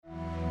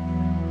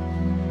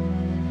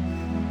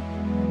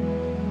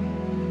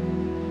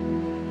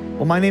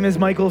Well, my name is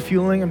Michael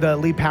Fueling. I'm the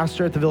lead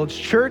pastor at the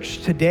Village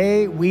Church.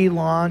 Today, we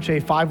launch a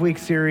 5-week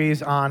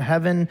series on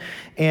heaven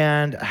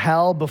and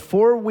hell.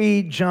 Before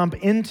we jump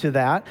into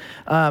that,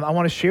 I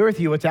want to share with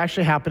you what's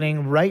actually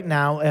happening right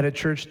now at a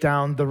church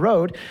down the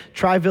road.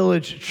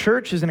 Tri-Village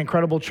Church is an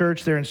incredible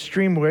church. They're in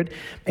Streamwood,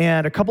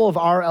 and a couple of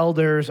our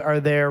elders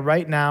are there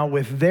right now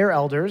with their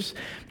elders.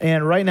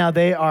 And right now,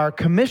 they are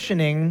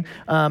commissioning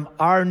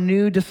our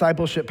new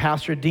discipleship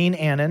pastor, Dean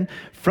Annan,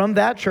 from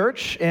that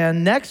church.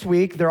 And next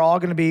week, they're all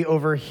going to be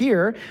over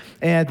here.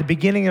 And at the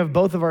beginning of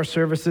both of our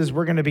services,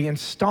 we're going to be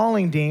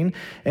installing Dean,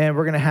 and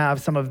we're going to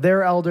have some of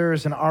their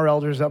elders and our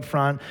elders up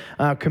front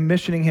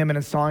commissioning him and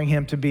installing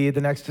him to be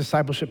the next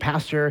discipleship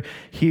pastor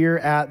here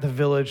at the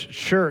Village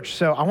Church.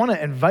 So I want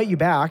to invite you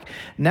back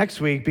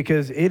next week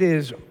because it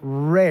is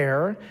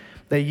rare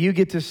that you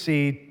get to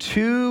see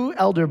two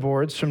elder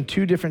boards from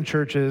two different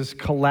churches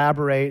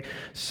collaborate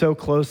so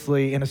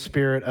closely in a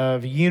spirit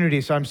of unity.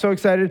 So I'm so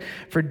excited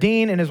for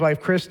Dean and his wife,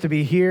 Chris, to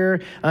be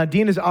here.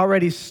 Dean has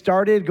already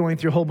started going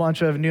through a whole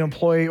bunch of new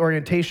employee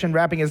orientation,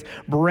 wrapping his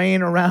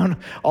brain around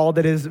all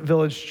that is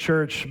Village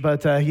Church,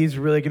 but he's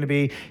really going to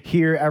be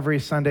here every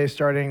Sunday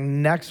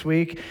starting next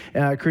week.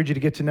 I encourage you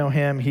to get to know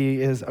him. He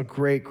is a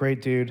great,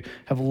 great dude.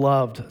 Have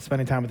loved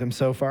spending time with him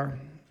so far.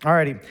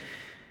 Alrighty.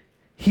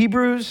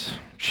 Hebrews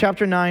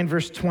chapter 9,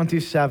 verse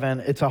 27.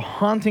 It's a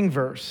haunting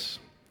verse.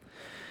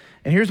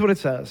 And here's what it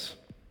says.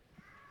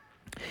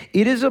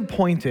 It is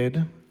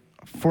appointed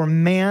for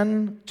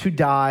man to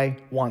die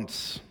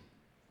once,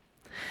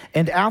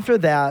 and after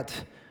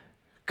that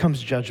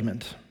comes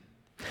judgment.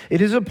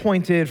 It is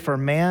appointed for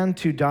man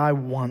to die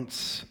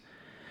once,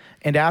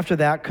 and after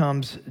that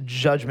comes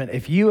judgment.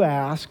 If you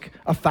ask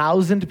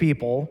 1,000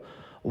 people,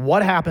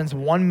 what happens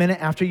 1 minute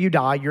after you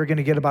die, you're going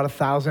to get about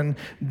 1,000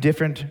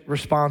 different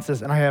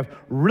responses. And I have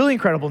really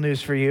incredible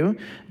news for you.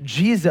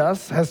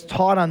 Jesus has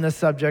taught on this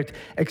subject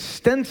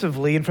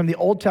extensively. And from the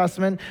Old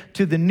Testament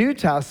to the New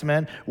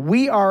Testament,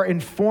 we are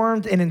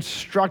informed and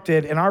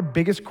instructed, and our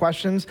biggest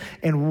questions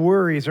and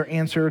worries are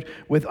answered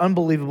with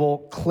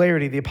unbelievable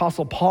clarity. The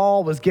Apostle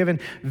Paul was given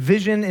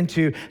vision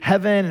into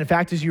heaven. And in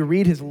fact, as you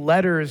read his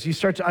letters, you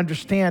start to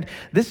understand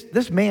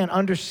this man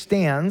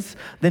understands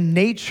the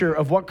nature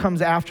of what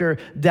comes after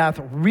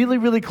death really,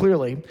 really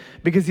clearly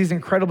because he's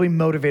incredibly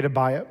motivated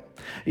by it.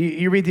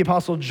 You read the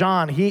Apostle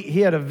John,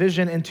 he had a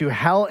vision into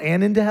hell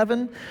and into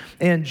heaven,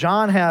 and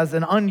John has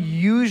an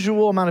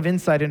unusual amount of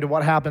insight into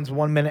what happens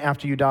 1 minute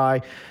after you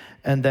die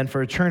and then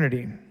for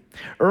eternity.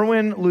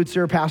 Erwin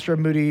Lutzer, pastor of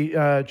Moody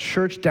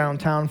Church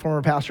downtown,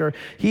 former pastor,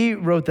 he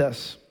wrote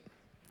this: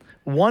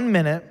 1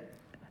 minute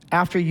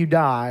after you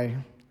die,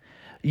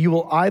 you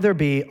will either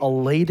be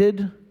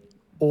elated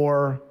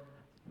or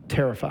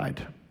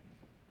terrified.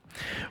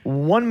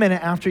 1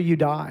 minute after you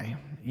die,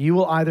 you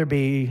will either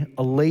be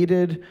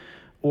elated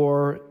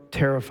or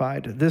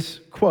terrified. This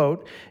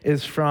quote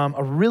is from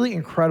a really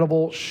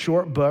incredible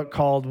short book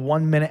called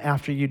 1 Minute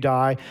After You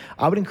Die.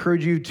 I would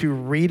encourage you to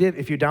read it.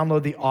 If you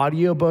download the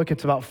audio book,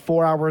 it's about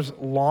 4 hours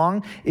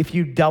long. If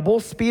you double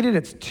speed it,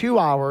 it's 2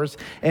 hours,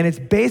 and it's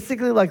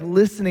basically like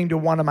listening to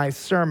one of my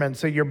sermons.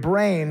 So your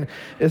brain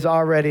is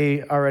already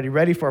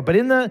ready for it. But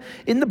in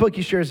the book,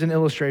 he shares an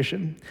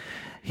illustration.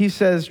 He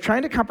says,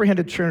 trying to comprehend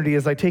eternity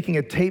is like taking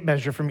a tape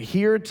measure from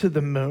here to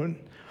the moon.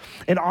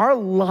 And our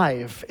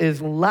life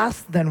is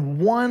less than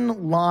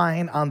one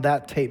line on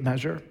that tape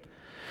measure.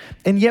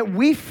 And yet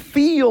we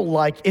feel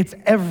like it's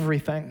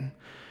everything.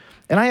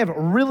 And I have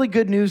really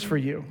good news for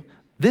you.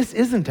 This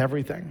isn't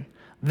everything.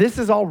 This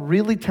is all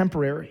really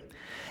temporary.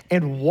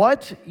 And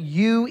what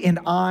you and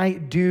I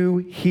do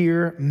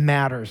here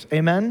matters.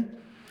 Amen?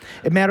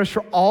 It matters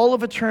for all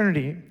of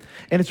eternity.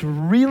 And it's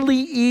really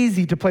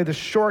easy to play the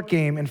short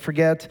game and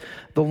forget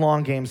the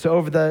long game. So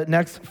over the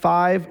next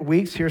 5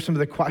 weeks, here's some of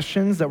the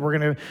questions that we're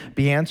going to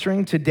be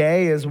answering.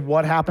 Today is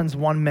what happens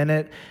 1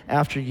 minute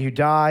after you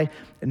die.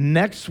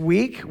 Next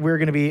week, we're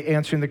going to be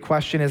answering the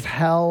question, is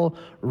hell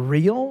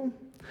real?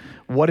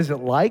 What is it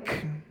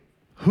like?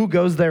 Who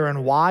goes there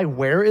and why?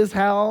 Where is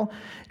hell?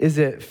 Is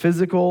it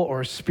physical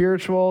or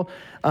spiritual?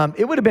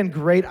 It would have been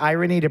great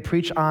irony to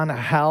preach on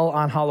hell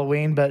on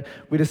Halloween, but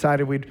we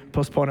decided we'd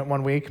postpone it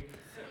 1 week.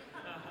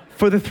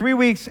 For the 3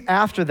 weeks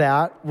after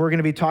that, we're going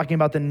to be talking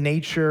about the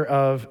nature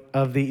of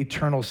the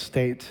eternal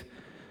state.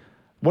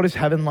 What is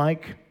heaven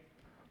like?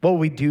 What will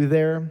we do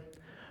there?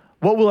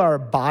 What will our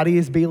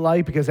bodies be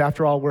like? Because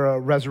after all, we're a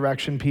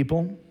resurrection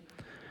people.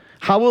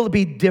 How will it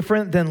be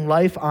different than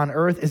life on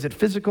earth? Is it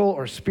physical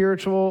or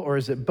spiritual, or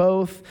is it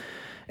both?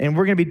 And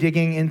we're going to be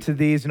digging into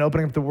these and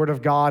opening up the Word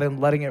of God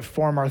and letting it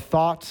form our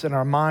thoughts and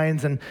our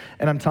minds. And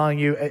I'm telling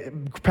you,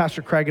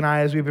 Pastor Craig and I,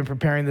 as we've been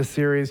preparing this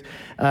series,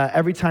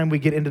 every time we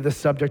get into this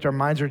subject, our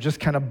minds are just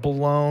kind of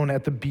blown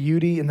at the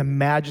beauty and the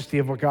majesty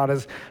of what God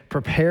has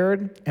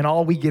prepared. And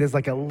all we get is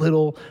like a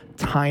little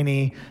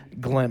tiny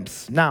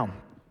glimpse. Now,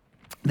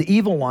 the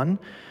evil one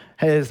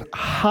is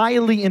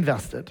highly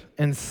invested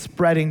in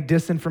spreading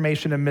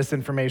disinformation and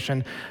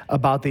misinformation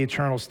about the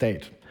eternal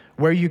state.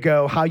 where you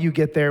go, how you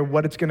get there,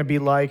 what it's going to be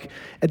like.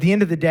 At the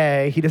end of the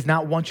day, he does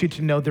not want you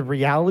to know the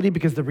reality,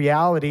 because the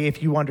reality,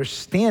 if you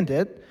understand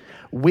it,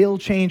 will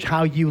change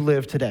how you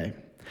live today.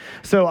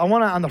 So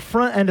on the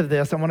front end of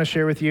this, I want to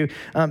share with you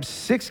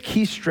 6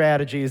 key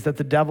strategies that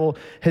the devil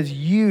has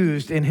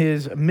used in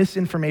his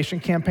misinformation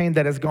campaign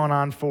that has gone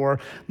on for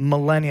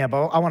millennia.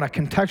 But I want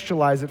to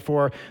contextualize it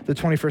for the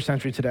 21st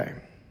century today.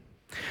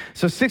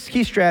 So 6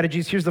 key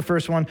strategies. Here's the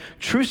first one: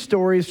 true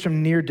stories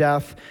from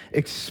near-death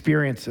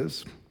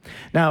experiences.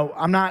 Now,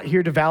 I'm not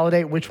here to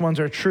validate which ones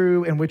are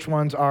true and which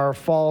ones are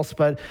false,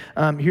 but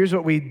here's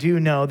what we do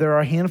know. There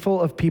are a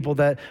handful of people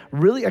that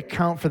really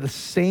account for the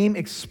same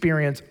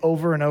experience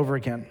over and over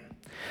again.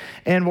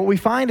 And what we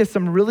find is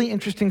some really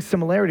interesting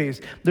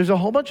similarities. There's a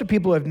whole bunch of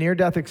people who have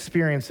near-death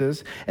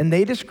experiences, and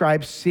they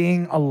describe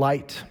seeing a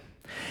light.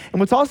 And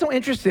what's also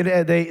interesting,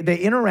 they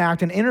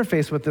interact and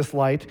interface with this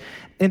light,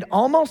 and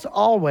almost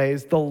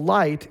always the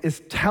light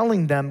is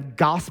telling them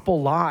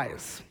gospel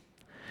lies.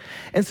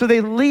 And so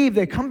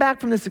they come back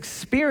from this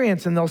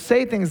experience, and they'll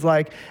say things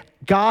like,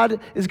 God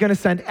is going to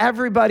send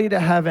everybody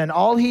to heaven.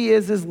 All he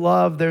is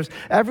love.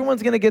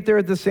 Everyone's going to get there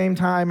at the same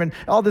time, and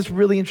all this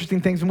really interesting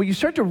things. And what you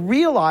start to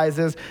realize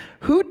is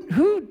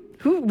who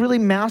really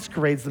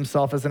masquerades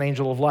themselves as an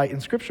angel of light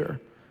in Scripture?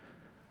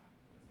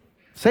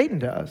 Satan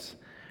does.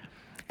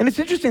 And it's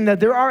interesting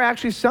that there are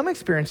actually some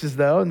experiences,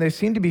 though, and they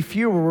seem to be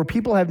fewer, where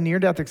people have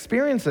near-death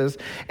experiences,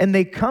 and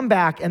they come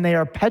back and they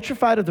are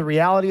petrified of the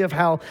reality of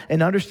hell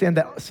and understand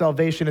that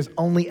salvation is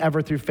only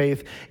ever through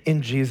faith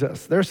in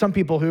Jesus. There are some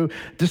people who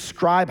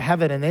describe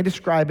heaven, and they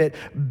describe it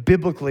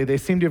biblically. They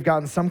seem to have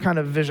gotten some kind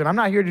of vision. I'm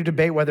not here to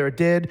debate whether it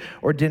did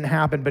or didn't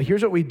happen, but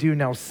here's what we do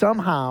know.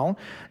 Somehow,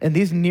 in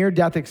these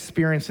near-death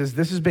experiences,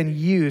 this has been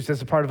used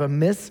as a part of a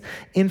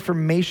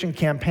misinformation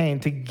campaign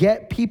to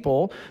get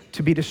people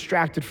to be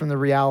distracted from the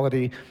reality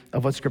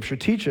of what Scripture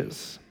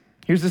teaches.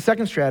 Here's the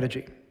second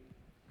strategy: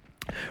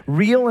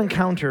 real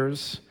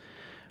encounters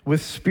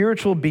with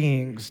spiritual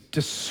beings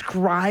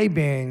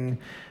describing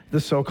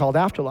the so-called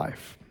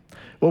afterlife.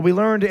 What we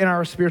learned in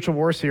our spiritual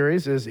war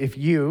series is if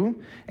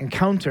you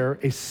encounter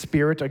a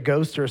spirit, a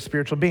ghost, or a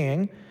spiritual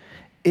being,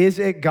 is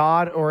it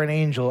God or an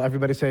angel?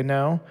 Everybody say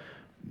no.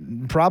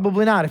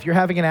 Probably not. If you're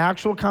having an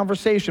actual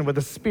conversation with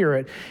a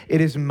spirit, it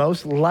is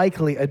most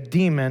likely a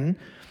demon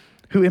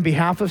who, in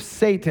behalf of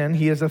Satan,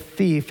 he is a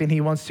thief, and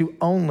he wants to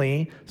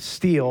only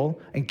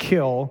steal and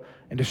kill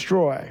and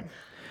destroy.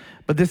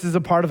 But this is a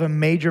part of a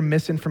major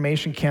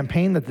misinformation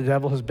campaign that the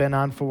devil has been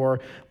on for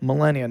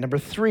millennia. Number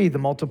 3, the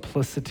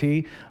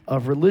multiplicity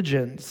of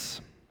religions.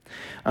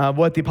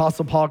 What the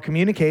Apostle Paul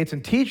communicates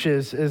and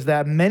teaches is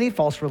that many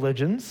false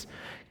religions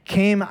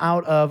came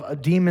out of a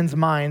demon's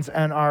minds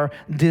and are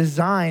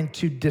designed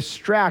to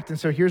distract. And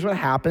so here's what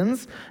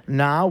happens.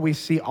 Now we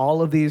see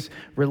all of these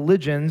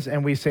religions,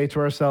 and we say to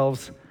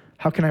ourselves,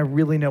 how can I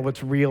really know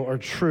what's real or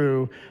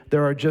true?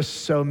 There are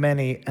just so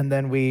many, and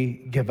then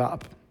we give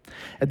up.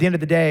 At the end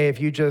of the day,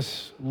 if you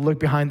just look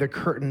behind the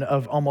curtain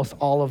of almost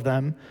all of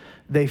them,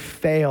 they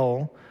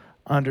fail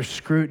under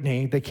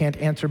scrutiny. They can't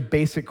answer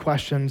basic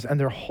questions, and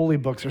their holy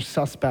books are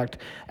suspect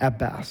at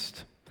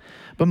best.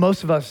 But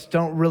most of us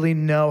don't really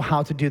know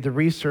how to do the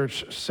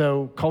research,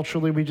 so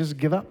culturally we just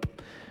give up.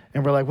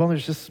 And we're like, well,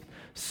 there's just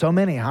so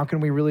many. How can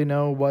we really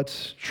know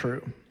what's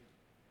true?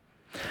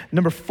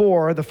 Number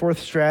 4, the fourth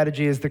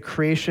strategy is the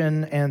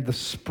creation and the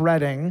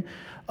spreading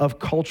of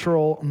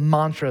cultural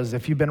mantras.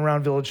 If you've been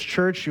around Village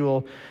Church, you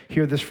will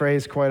hear this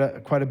phrase quite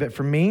a bit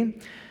from me.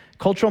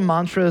 Cultural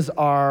mantras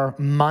are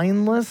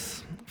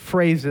mindless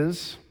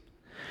phrases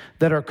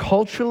that are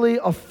culturally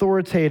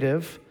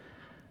authoritative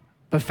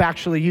but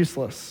factually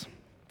useless.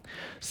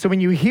 So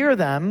when you hear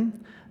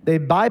them, they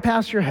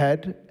bypass your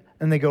head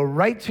and they go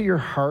right to your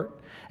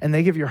heart, and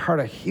they give your heart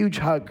a huge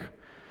hug.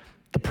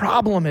 The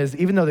problem is,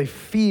 even though they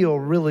feel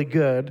really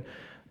good,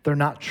 they're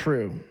not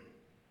true.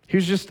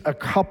 Here's just a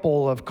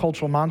couple of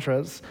cultural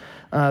mantras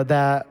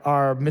that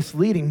are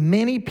misleading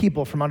many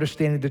people from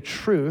understanding the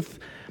truth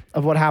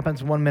of what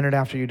happens 1 minute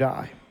after you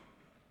die.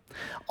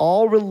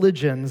 All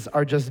religions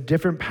are just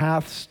different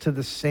paths to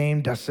the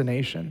same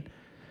destination.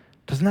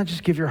 Doesn't that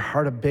just give your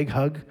heart a big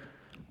hug?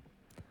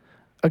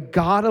 A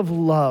God of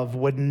love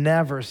would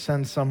never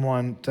send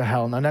someone to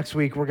hell. Now, next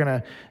week, we're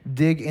going to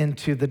dig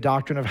into the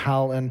doctrine of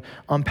hell and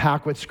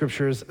unpack what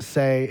scriptures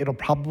say. It'll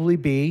probably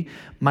be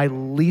my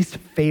least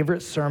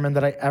favorite sermon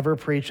that I ever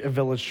preach at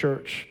Village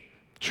Church,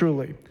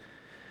 truly.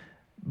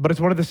 But it's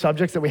one of the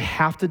subjects that we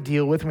have to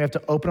deal with, and we have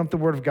to open up the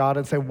Word of God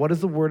and say, what does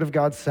the Word of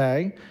God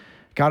say?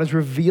 God has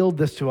revealed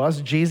this to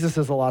us. Jesus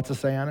has a lot to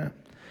say on it.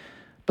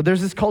 But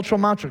there's this cultural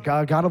mantra,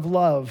 God of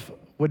love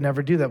would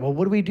never do that. Well,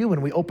 what do we do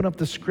when we open up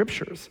the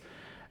scriptures?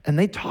 And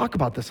they talk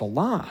about this a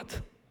lot.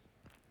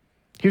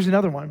 Here's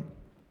another one.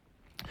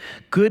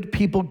 Good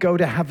people go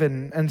to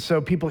heaven. And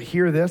so people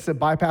hear this, it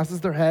bypasses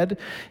their head,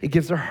 it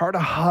gives their heart a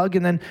hug,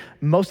 and then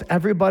most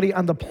everybody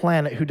on the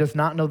planet who does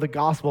not know the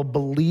gospel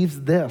believes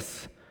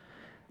this.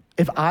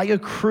 If I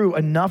accrue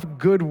enough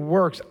good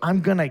works,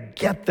 I'm gonna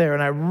get there,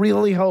 and I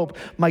really hope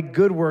my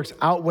good works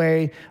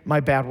outweigh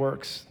my bad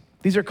works.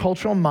 These are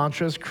cultural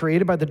mantras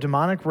created by the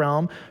demonic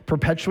realm,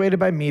 perpetuated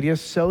by media,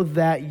 so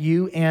that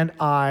you and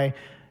I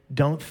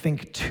don't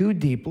think too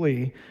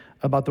deeply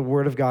about the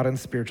Word of God and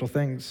spiritual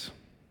things.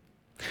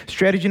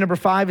 Strategy number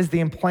 5 is the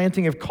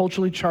implanting of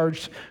culturally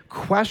charged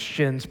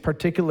questions,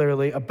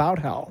 particularly about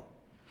hell.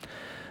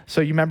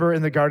 So you remember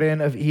in the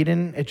Garden of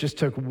Eden, it just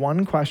took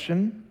one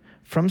question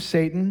from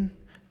Satan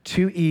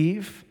to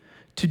Eve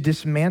to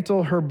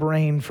dismantle her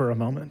brain for a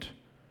moment.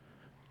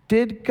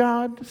 Did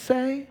God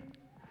say?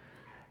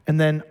 And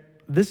then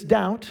this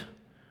doubt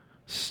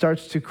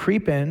starts to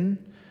creep in,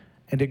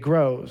 and it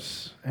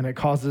grows, and it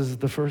causes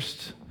the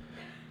first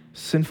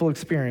sinful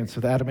experience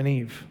with Adam and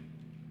Eve.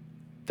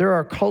 There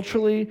are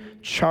culturally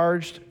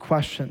charged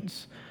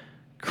questions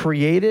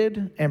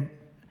created and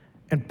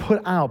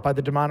put out by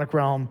the demonic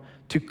realm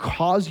to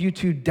cause you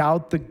to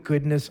doubt the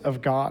goodness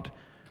of God.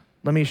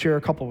 Let me share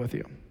a couple with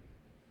you.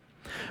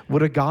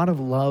 Would a God of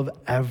love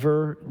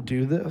ever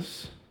do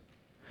this?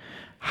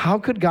 How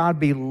could God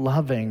be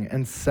loving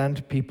and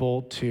send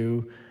people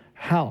to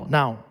hell?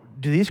 Now,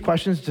 do these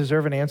questions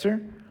deserve an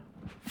answer?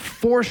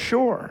 For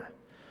sure.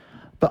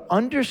 But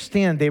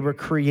understand they were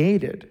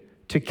created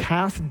to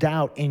cast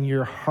doubt in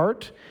your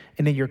heart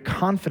and in your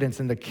confidence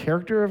in the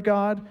character of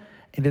God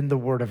and in the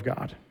Word of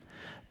God.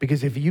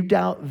 Because if you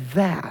doubt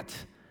that,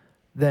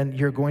 then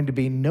you're going to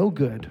be no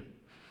good.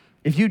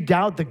 If you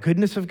doubt the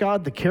goodness of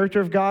God, the character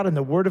of God, and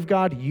the Word of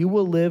God, you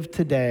will live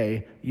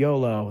today,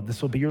 YOLO.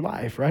 This will be your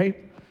life, right?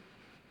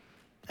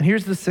 And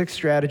here's the 6th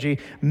strategy: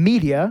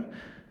 media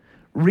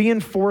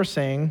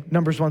reinforcing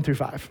Numbers 1 through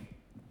 5.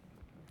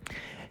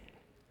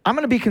 I'm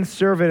going to be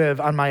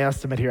conservative on my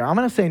estimate here. I'm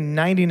going to say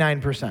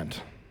 99%.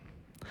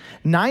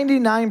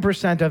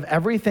 99% of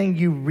everything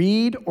you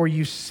read or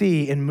you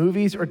see in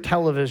movies or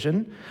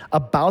television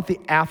about the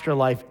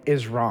afterlife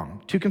is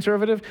wrong. Too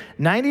conservative?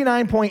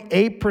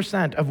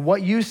 99.8% of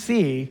what you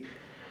see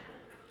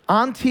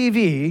on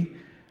TV,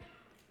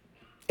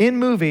 in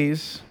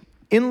movies,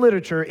 in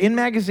literature, in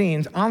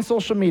magazines, on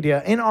social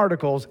media, in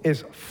articles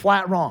is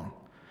flat wrong.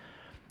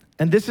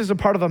 And this is a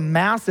part of a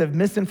massive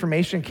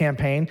misinformation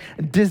campaign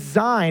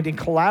designed in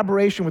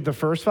collaboration with the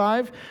first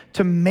 5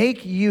 to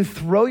make you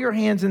throw your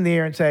hands in the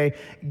air and say,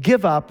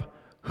 give up,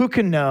 who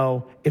can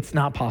know, it's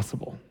not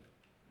possible.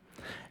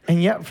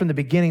 And yet from the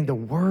beginning, the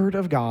Word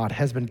of God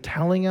has been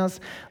telling us,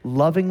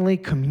 lovingly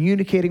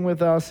communicating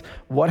with us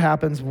what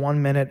happens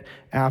 1 minute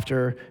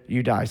after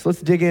you die. So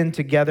let's dig in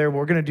together. What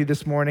we're going to do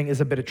this morning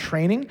is a bit of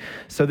training.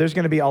 So there's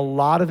going to be a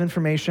lot of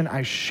information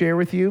I share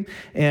with you.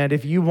 And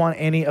if you want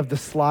any of the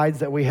slides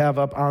that we have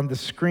up on the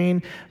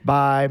screen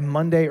by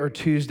Monday or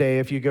Tuesday,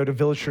 if you go to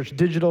Village Church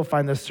Digital,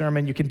 find this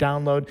sermon, you can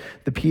download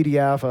the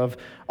PDF of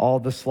all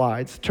the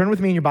slides. Turn with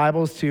me in your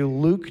Bibles to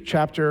Luke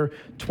chapter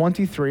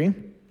 23.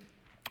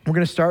 We're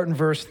going to start in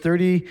verse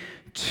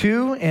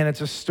 32, and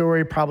it's a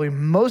story probably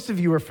most of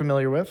you are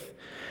familiar with.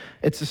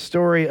 It's a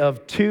story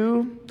of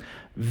 2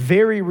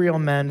 very real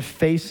men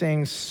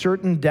facing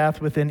certain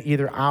death within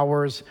either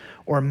hours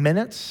or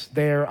minutes.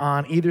 They're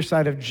on either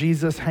side of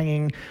Jesus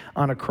hanging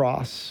on a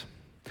cross.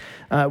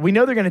 We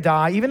know they're going to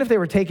die. Even if they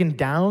were taken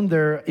down,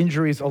 their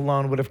injuries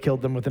alone would have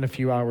killed them within a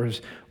few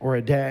hours or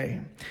a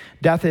day.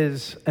 Death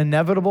is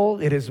inevitable.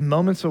 It is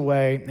moments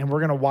away, and we're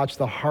going to watch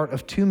the heart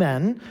of 2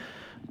 men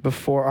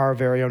before our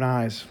very own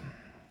eyes.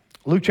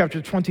 Luke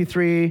chapter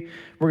 23,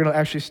 we're going to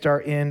actually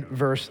start in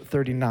verse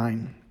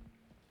 39.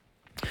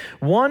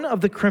 One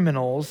of the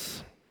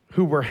criminals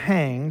who were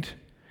hanged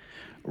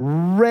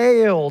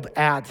railed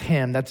at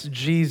him. That's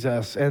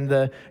Jesus. And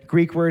the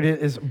Greek word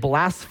is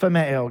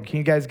blasphemeo. Can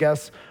you guys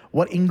guess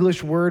what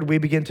English word we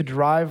begin to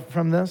derive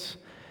from this?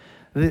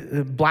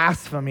 The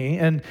blasphemy,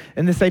 and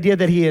this idea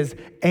that he is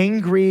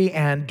angry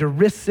and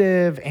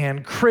derisive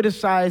and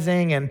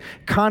criticizing and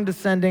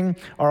condescending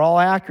are all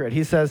accurate.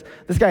 He says,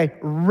 this guy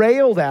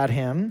railed at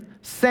him,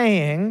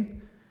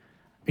 saying,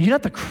 are you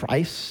not the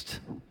Christ?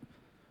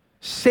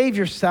 Save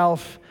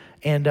yourself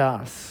and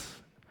us.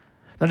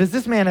 Now, does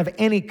this man have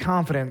any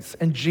confidence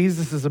in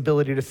Jesus'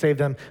 ability to save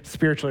them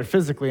spiritually or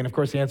physically? And of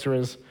course, the answer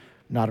is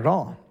not at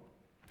all.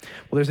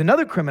 Well, there's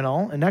another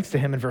criminal, and next to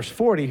him in verse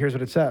 40, here's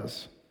what it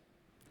says.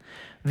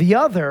 The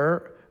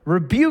other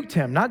rebuked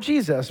him, not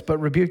Jesus, but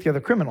rebuked the other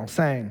criminal,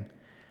 saying,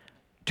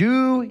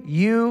 do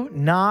you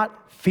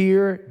not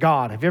fear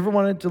God? Have you ever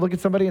wanted to look at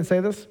somebody and say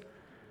this?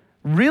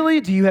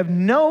 Really? Do you have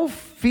no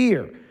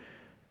fear?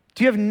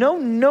 Do you have no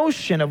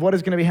notion of what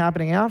is going to be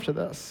happening after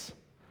this?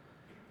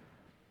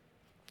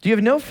 Do you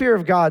have no fear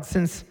of God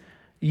since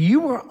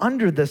you are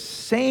under the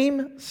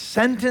same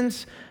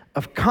sentence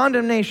of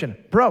condemnation?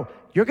 Bro,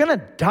 you're going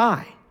to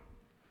die.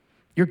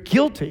 You're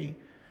guilty.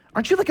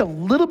 Aren't you like a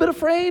little bit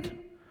afraid?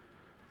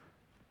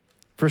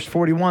 Verse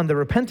 41, the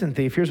repentant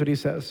thief, here's what he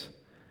says.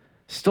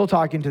 Still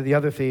talking to the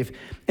other thief.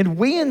 And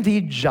we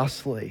indeed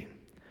justly,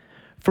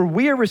 for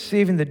we are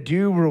receiving the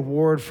due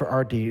reward for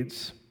our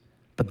deeds.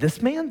 But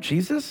this man,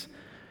 Jesus,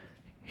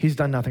 he's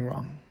done nothing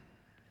wrong.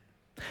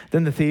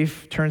 Then the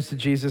thief turns to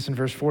Jesus in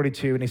verse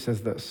 42 and he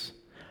says this,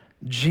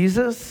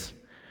 Jesus,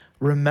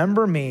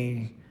 remember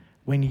me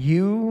when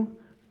you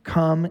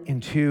come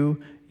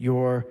into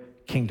your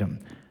kingdom.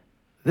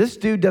 This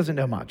dude doesn't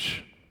know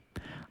much.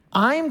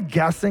 I'm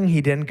guessing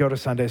he didn't go to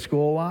Sunday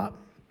school a lot.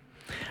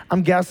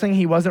 I'm guessing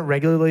he wasn't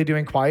regularly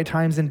doing quiet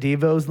times and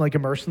devos and like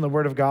immersed in the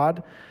Word of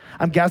God.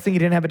 I'm guessing he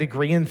didn't have a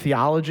degree in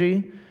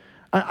theology.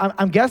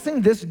 I'm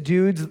guessing this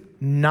dude's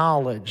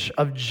knowledge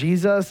of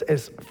Jesus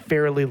is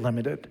fairly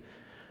limited.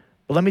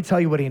 But let me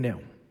tell you what he knew.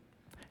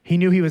 He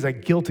knew he was a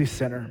guilty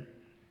sinner.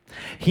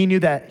 He knew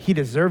that he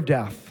deserved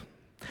death.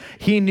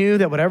 He knew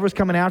that whatever was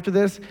coming after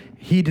this,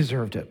 he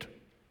deserved it.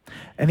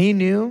 And he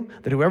knew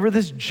that whoever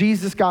this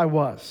Jesus guy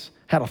was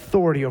had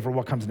authority over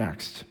what comes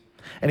next.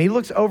 And he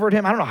looks over at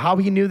him. I don't know how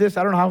he knew this.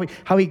 I don't know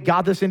how he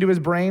got this into his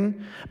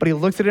brain. But he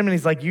looks at him and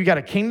he's like, you got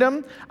a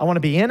kingdom? I want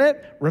to be in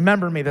it.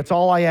 Remember me. That's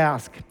all I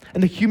ask.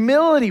 And the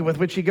humility with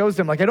which he goes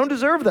to him, like, I don't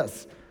deserve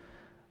this.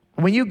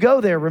 When you go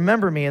there,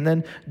 remember me. And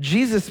then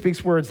Jesus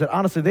speaks words that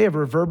honestly, they have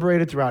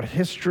reverberated throughout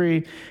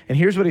history. And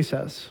here's what he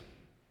says.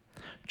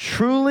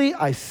 Truly,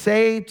 I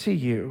say to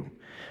you,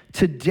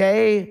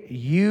 today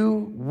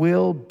you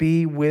will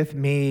be with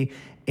me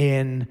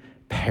in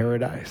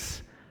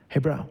paradise. Hey,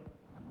 bro,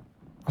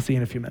 I'll see you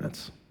in a few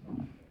minutes.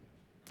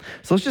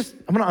 So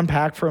I'm going to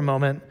unpack for a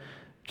moment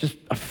just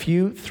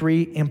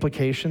three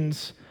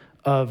implications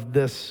of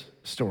this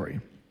story.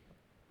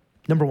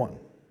 Number one,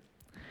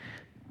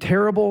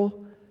 terrible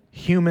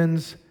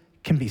humans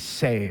can be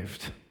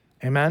saved.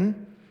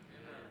 Amen?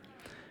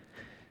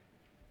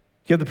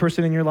 You have the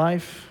person in your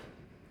life,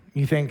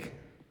 you think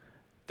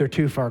they're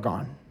too far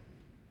gone.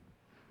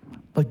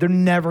 Like they're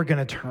never going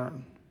to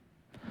turn.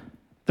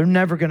 They're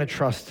never going to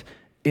trust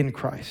in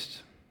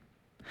Christ.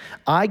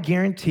 I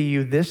guarantee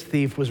you this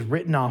thief was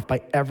written off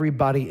by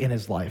everybody in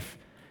his life.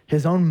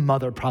 His own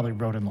mother probably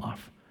wrote him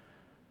off.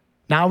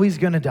 Now he's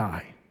going to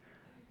die.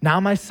 Now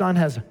my son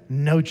has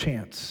no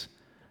chance.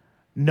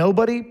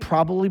 Nobody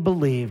probably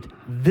believed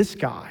this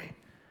guy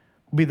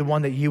would be the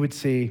one that you would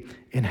see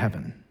in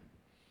heaven.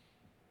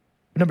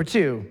 Number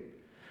two,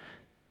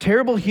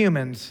 terrible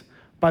humans,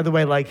 by the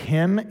way, like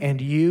him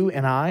and you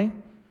and I,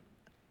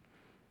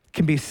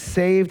 can be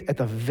saved at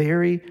the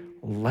very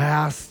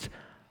last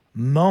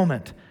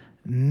moment.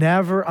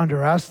 Never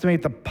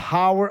underestimate the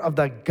power of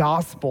the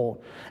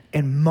gospel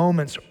in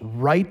moments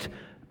right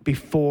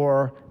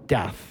before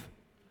death.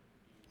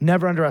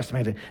 Never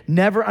underestimate it.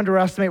 Never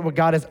underestimate what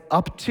God is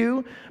up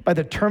to by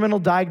the terminal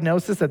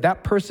diagnosis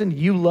that person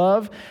you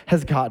love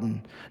has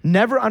gotten.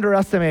 Never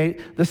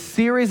underestimate the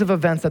series of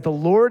events that the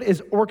Lord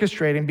is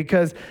orchestrating,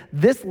 because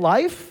this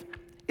life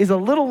is a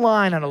little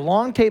line on a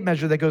long tape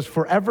measure that goes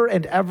forever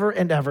and ever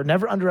and ever.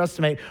 Never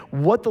underestimate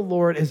what the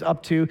Lord is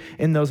up to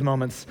in those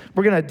moments.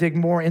 We're going to dig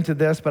more into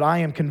this, but I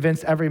am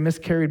convinced every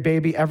miscarried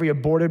baby, every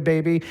aborted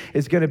baby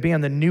is going to be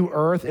on the new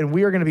earth, and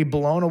we are going to be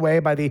blown away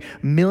by the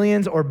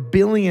millions or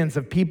billions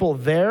of people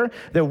there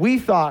that we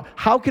thought,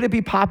 how could it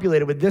be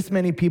populated with this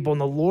many people?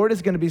 And the Lord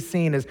is going to be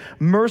seen as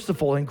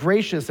merciful and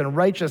gracious and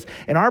righteous,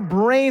 and our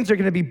brains are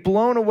going to be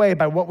blown away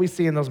by what we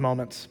see in those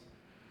moments.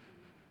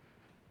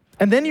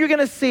 And then you're going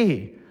to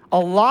see a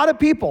lot of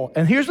people,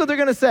 and here's what they're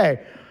going to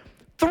say.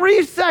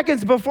 3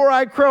 seconds before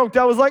I croaked,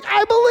 I was like,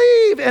 I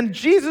believe, and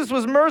Jesus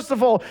was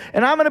merciful.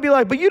 And I'm going to be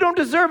like, but you don't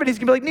deserve it. He's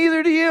going to be like,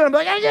 neither do you. And I'm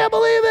like, I can't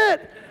believe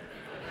it.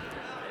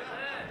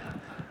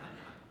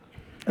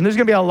 And there's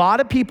going to be a lot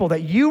of people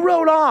that you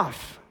wrote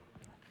off.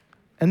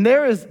 And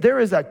there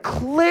is a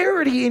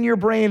clarity in your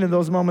brain in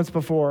those moments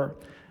before.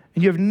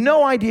 And you have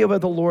no idea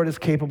what the Lord is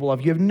capable of.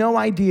 You have no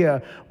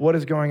idea what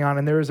is going on.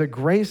 And there is a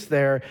grace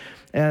there.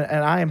 And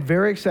I am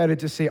very excited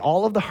to see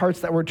all of the hearts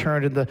that were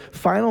turned in the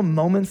final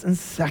moments and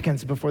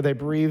seconds before they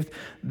breathed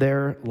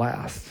their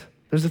last.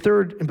 There's a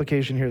third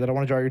implication here that I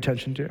want to draw your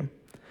attention to.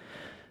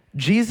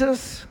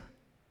 Jesus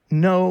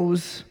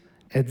knows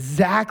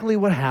exactly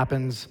what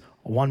happens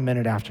 1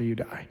 minute after you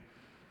die.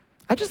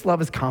 I just love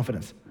his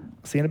confidence.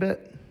 See you in a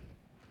bit.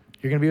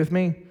 You're going to be with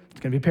me.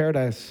 It's going to be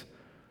paradise.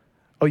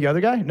 Oh, you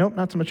other guy? Nope,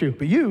 not so much you.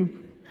 But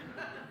you,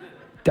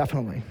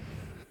 definitely.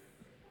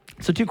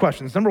 So 2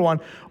 questions. Number 1,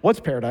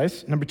 what's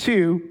paradise? Number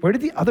 2, where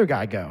did the other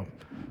guy go?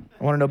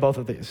 I want to know both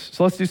of these.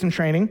 So let's do some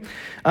training.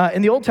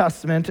 In the Old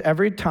Testament,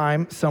 every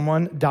time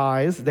someone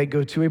dies, they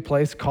go to a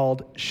place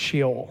called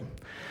Sheol.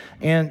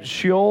 And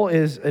Sheol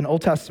is an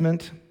Old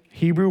Testament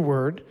Hebrew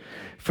word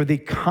for the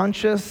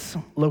conscious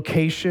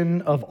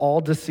location of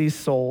all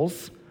deceased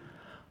souls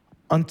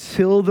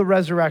until the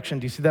resurrection.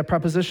 Do you see that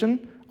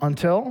preposition?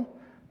 Until?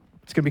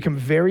 It's going to become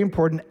very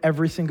important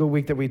every single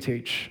week that we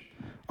teach,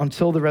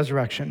 until the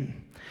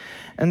resurrection.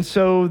 And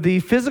so the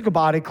physical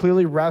body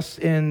clearly rests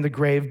in the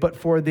grave, but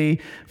for the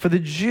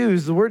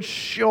Jews, the word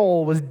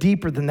Sheol was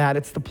deeper than that.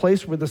 It's the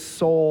place where the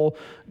soul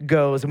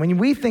goes. And when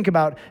we think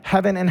about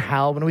heaven and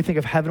hell, when we think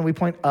of heaven, we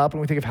point up,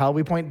 and we think of hell,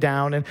 we point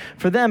down. And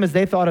for them, as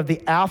they thought of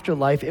the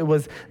afterlife, it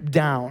was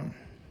down.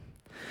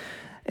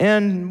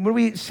 And what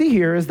we see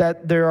here is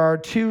that there are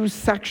 2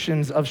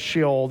 sections of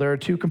Sheol. There are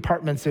 2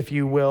 compartments, if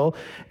you will.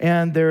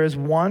 And there is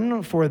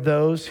one for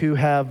those who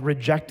have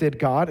rejected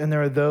God, and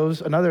there are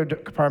another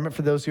compartment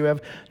for those who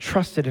have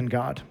trusted in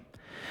God.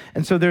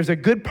 And so there's a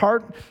good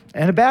part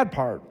and a bad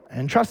part.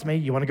 And trust me,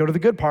 you want to go to the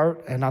good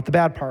part and not the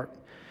bad part.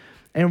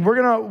 And we're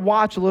going to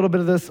watch a little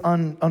bit of this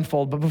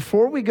unfold. But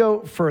before we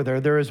go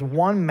further, there is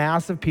one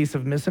massive piece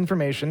of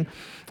misinformation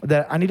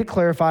that I need to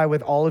clarify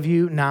with all of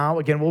you now.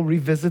 Again, we'll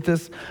revisit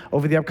this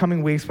over the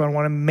upcoming weeks, but I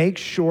want to make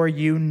sure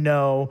you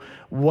know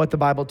what the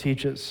Bible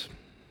teaches.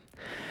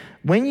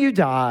 When you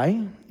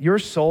die, your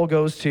soul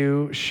goes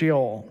to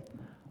Sheol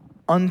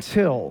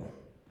until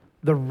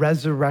the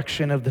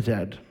resurrection of the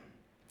dead.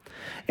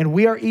 And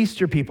we are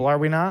Easter people, are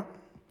we not?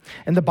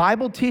 And the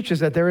Bible teaches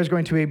that there is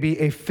going to be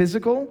a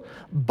physical,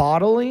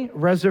 bodily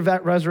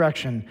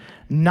resurrection,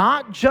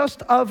 not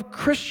just of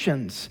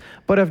Christians,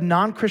 but of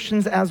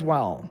non-Christians as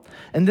well.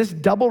 And this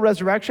double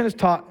resurrection is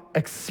taught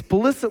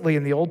explicitly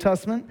in the Old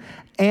Testament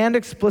and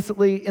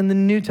explicitly in the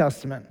New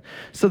Testament.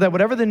 So that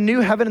whatever the new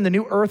heaven and the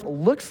new earth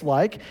looks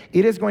like,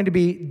 it is going to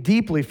be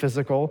deeply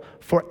physical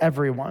for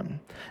everyone.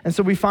 And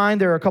so we find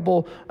there are a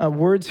couple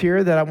words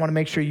here that I want to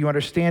make sure you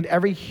understand.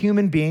 Every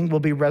human being will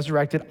be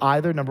resurrected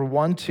either, number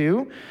 1,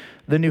 2,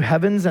 the new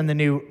heavens and the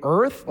new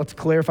earth. Let's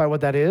clarify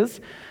what that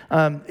is.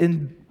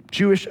 In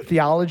Jewish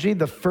theology,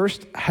 the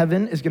first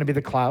heaven is going to be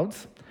the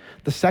clouds.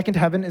 The second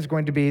heaven is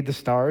going to be the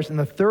stars. And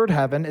the third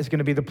heaven is going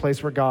to be the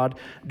place where God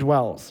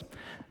dwells.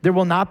 There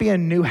will not be a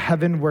new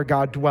heaven where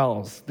God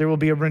dwells. There will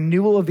be a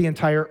renewal of the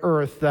entire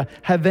earth. The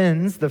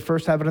heavens, the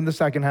first heaven and the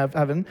second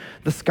heaven,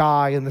 the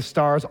sky and the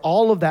stars,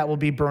 all of that will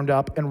be burned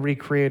up and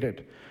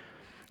recreated.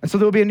 And so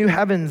there will be a new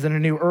heavens and a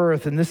new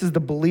earth, and this is the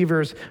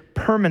believer's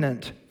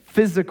permanent,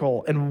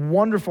 physical, and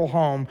wonderful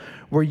home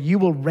where you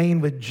will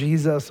reign with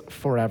Jesus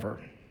forever.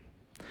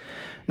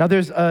 Now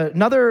there's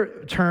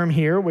another term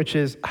here, which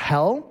is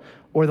hell,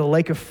 or the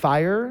lake of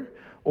fire,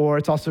 or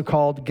it's also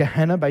called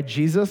Gehenna by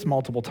Jesus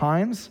multiple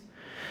times.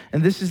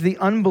 And this is the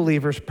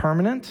unbeliever's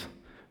permanent,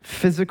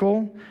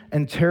 physical,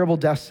 and terrible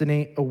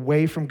destiny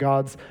away from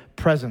God's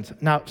presence.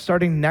 Now,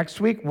 starting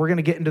next week, we're going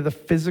to get into the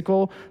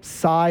physical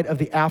side of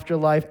the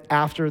afterlife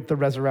after the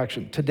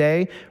resurrection.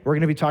 Today, we're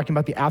going to be talking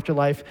about the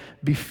afterlife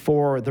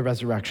before the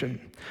resurrection.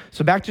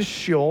 So back to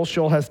Sheol.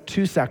 Sheol has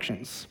 2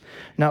 sections.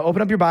 Now,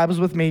 open up your Bibles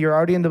with me. You're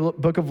already in the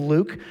book of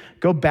Luke.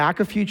 Go back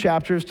a few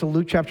chapters to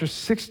Luke chapter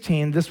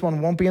 16. This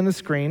one won't be on the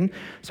screen.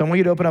 So I want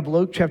you to open up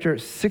Luke chapter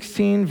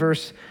 16,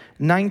 verse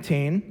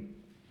 19.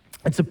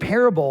 It's a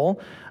parable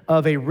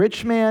of a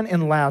rich man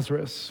and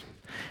Lazarus.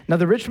 Now,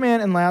 the rich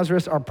man and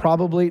Lazarus are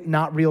probably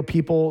not real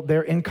people.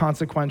 They're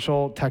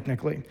inconsequential,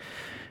 technically.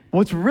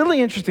 What's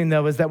really interesting,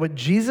 though, is that what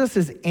Jesus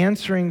is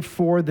answering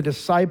for the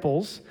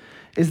disciples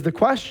is the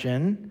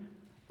question,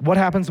 what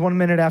happens 1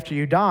 minute after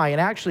you die? And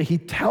actually, he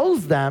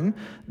tells them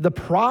the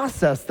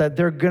process that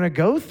they're going to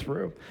go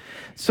through.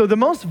 So the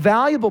most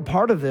valuable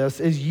part of this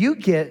is you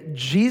get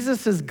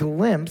Jesus's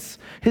glimpse,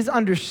 his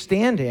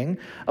understanding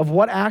of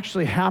what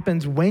actually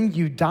happens when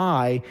you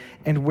die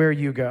and where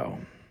you go.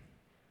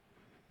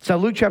 So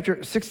Luke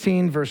chapter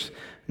 16, verse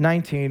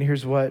 19,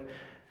 here's what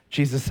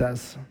Jesus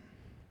says.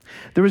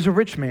 There was a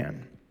rich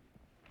man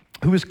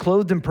who was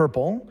clothed in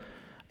purple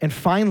and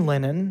fine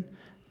linen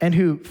and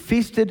who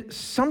feasted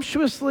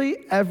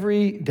sumptuously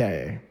every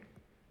day.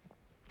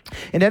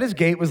 And at his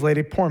gate was laid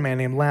a poor man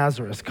named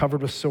Lazarus,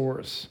 covered with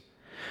sores,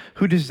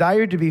 who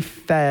desired to be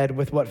fed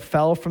with what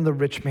fell from the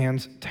rich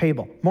man's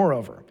table.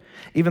 Moreover,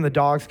 even the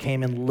dogs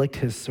came and licked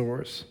his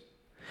sores.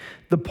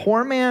 The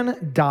poor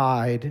man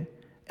died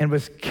and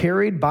was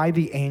carried by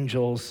the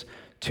angels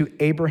to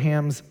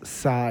Abraham's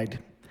side.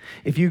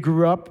 If you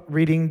grew up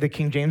reading the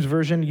King James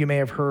Version, you may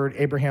have heard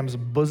Abraham's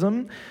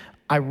bosom.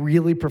 I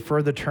really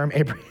prefer the term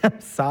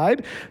Abraham's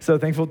side, so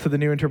thankful to the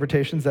new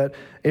interpretations that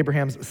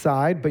Abraham's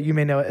side, but you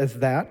may know it as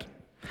that.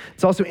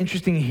 It's also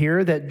interesting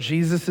here that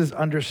Jesus'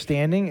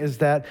 understanding is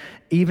that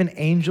even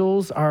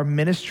angels are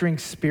ministering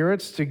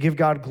spirits to give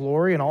God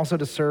glory and also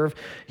to serve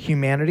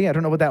humanity. I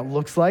don't know what that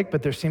looks like,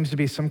 but there seems to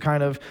be some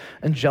kind of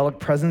angelic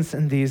presence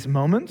in these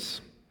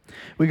moments.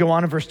 We go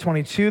on in verse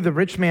 22. The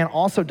rich man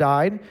also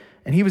died,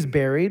 and he was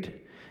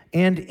buried,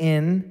 and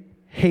in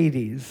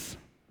Hades.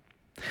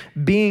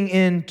 Being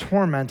in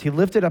torment, he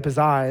lifted up his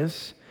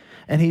eyes,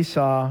 and he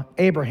saw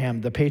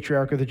Abraham, the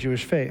patriarch of the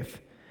Jewish faith.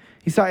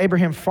 He saw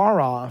Abraham far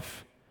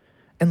off,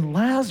 and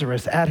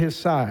Lazarus at his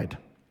side.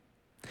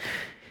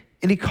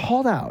 And he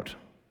called out,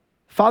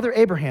 Father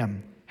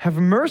Abraham, have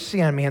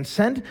mercy on me and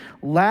send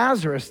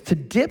Lazarus to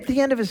dip the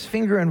end of his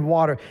finger in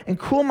water and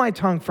cool my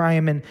tongue, for I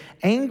am in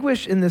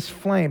anguish in this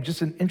flame.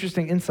 Just an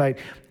interesting insight.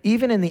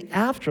 Even in the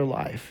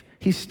afterlife,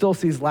 he still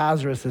sees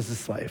Lazarus as his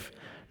slave.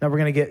 Now we're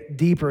going to get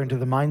deeper into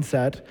the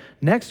mindset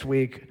next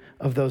week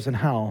of those in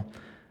hell.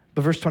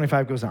 But verse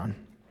 25 goes on.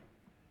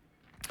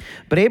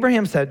 But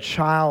Abraham said,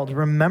 Child,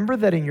 remember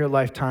that in your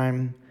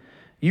lifetime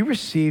you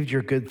received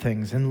your good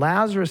things, and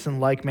Lazarus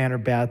in like manner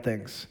bad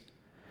things.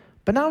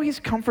 But now he's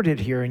comforted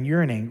here, and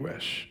you're in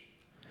anguish.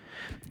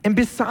 And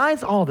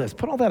besides all this,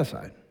 put all that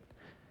aside.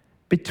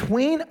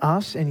 Between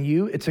us and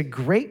you, it's a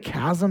great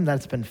chasm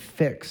that's been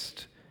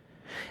fixed,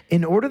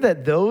 in order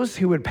that those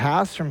who would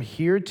pass from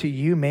here to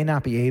you may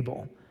not be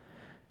able,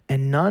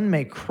 and none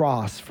may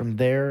cross from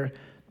there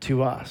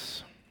to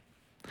us.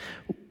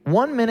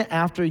 1 minute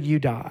after you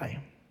die,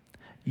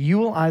 you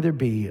will either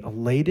be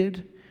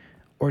elated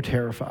or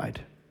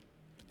terrified.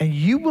 And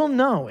you will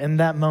know in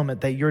that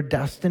moment that your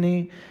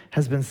destiny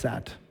has been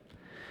set.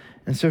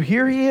 And so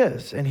here he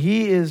is, and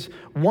he is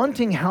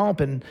wanting help,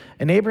 and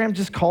Abraham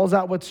just calls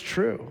out what's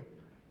true.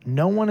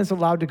 No one is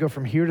allowed to go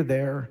from here to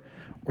there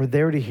or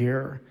there to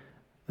here.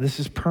 This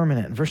is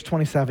permanent. In verse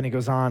 27, he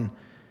goes on,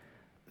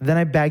 then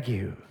I beg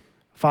you,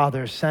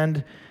 Father,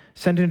 send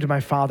him to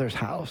my father's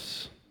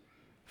house.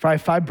 For I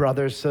have 5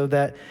 brothers, so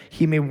that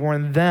he may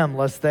warn them,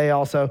 lest they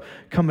also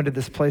come into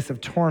this place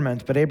of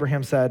torment. But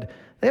Abraham said,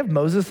 they have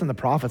Moses and the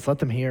prophets, let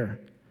them hear.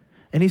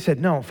 And he said,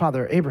 no,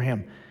 Father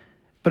Abraham,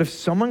 but if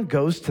someone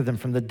goes to them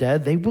from the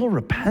dead, they will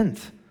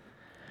repent.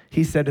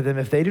 He said to them,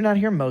 if they do not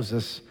hear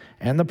Moses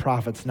and the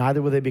prophets,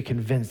 neither will they be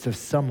convinced if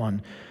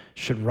someone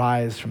should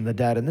rise from the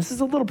dead. And this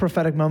is a little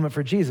prophetic moment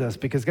for Jesus,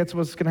 because guess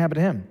what's going to happen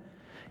to him?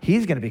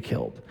 He's going to be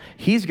killed.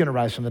 He's going to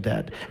rise from the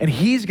dead. And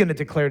he's going to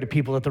declare to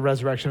people that the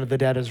resurrection of the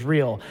dead is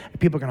real. And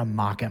people are going to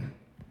mock him.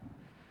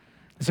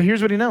 So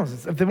here's what he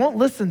knows. If they won't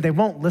listen, they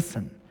won't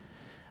listen.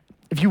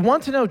 If you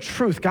want to know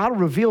truth, God will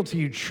reveal to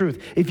you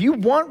truth. If you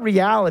want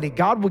reality,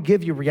 God will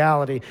give you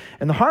reality.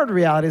 And the hard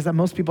reality is that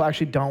most people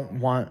actually don't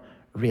want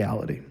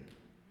reality.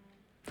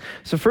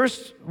 So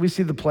first, we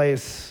see the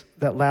place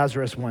that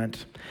Lazarus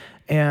went.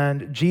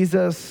 And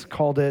Jesus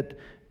called it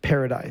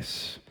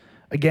paradise.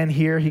 Again,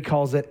 here he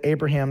calls it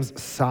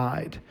Abraham's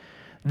side.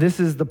 This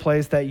is the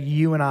place that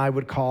you and I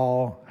would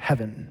call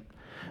heaven.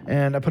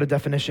 And I put a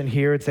definition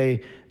here. It's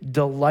a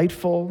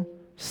delightful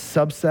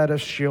subset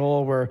of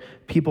Sheol where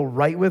people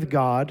right with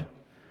God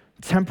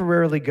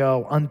temporarily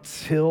go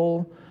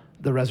until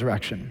the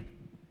resurrection.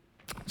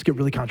 Let's get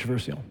really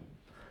controversial.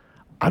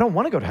 I don't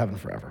want to go to heaven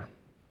forever.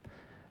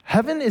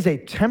 Heaven is a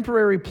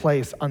temporary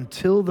place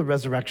until the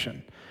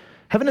resurrection.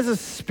 Heaven is a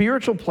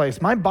spiritual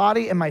place. My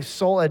body and my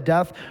soul at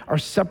death are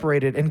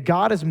separated, and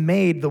God has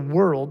made the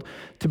world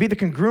to be the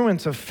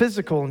congruence of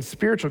physical and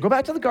spiritual. Go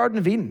back to the Garden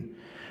of Eden,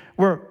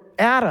 where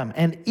Adam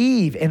and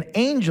Eve and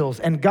angels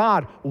and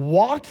God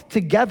walked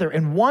together,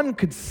 and one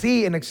could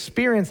see and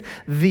experience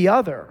the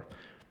other.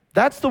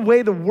 That's the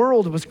way the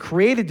world was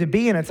created to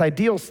be in its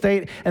ideal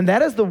state, and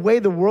that is the way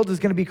the world is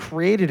going to be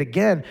created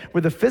again,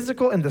 where the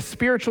physical and the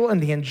spiritual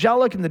and the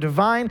angelic and the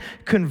divine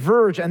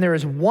converge, and there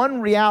is one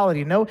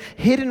reality, no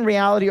hidden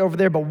reality over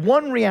there, but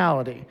one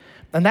reality.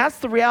 And that's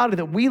the reality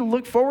that we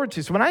look forward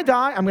to. So when I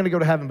die, I'm going to go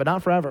to heaven, but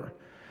not forever.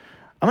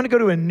 I'm going to go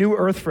to a new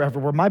earth forever,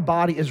 where my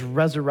body is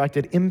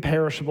resurrected,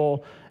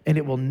 imperishable, and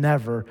it will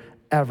never,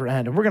 ever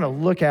end. And we're going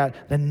to look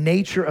at the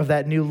nature of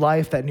that new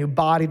life, that new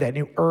body, that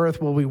new earth.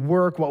 Will we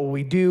work? What will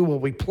we do? Will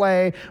we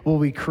play? Will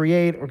we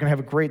create? We're going to have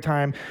a great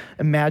time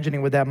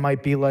imagining what that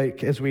might be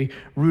like as we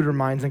root our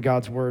minds in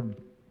God's word.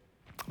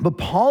 But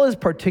Paul is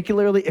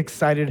particularly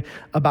excited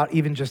about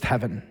even just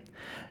heaven.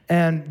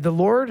 And the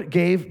Lord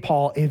gave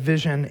Paul a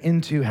vision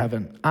into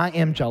heaven. I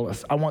am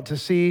jealous. I want to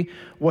see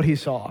what he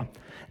saw.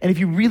 And if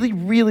you really,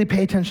 really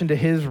pay attention to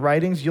his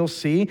writings, you'll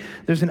see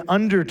there's an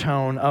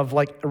undertone of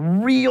like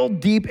real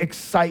deep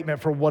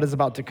excitement for what is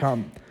about to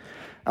come.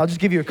 I'll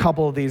just give you a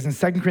couple of these. In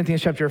 2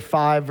 Corinthians chapter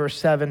 5, verse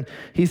 7,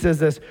 he says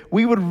this,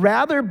 we would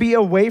rather be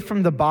away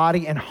from the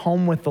body and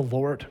home with the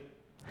Lord.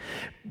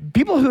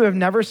 People who have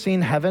never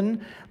seen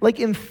heaven, like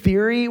in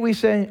theory, we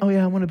say, oh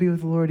yeah, I want to be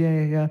with the Lord,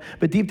 yeah.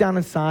 But deep down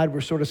inside,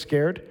 we're sort of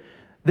scared.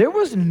 There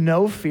was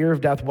no fear of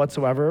death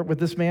whatsoever with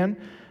this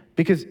man,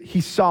 because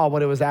he saw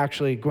what it was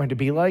actually going to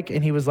be like,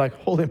 and he was like,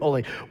 holy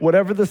moly,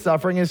 whatever the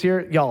suffering is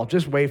here, y'all,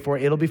 just wait for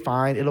it. It'll be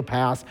fine. It'll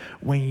pass.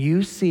 When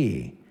you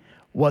see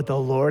what the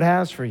Lord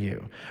has for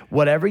you,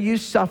 whatever you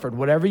suffered,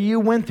 whatever you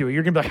went through,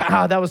 you're going to be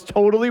like, that was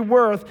totally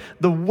worth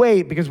the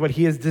wait, because what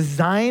he has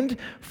designed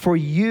for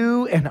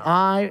you and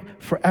I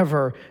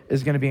forever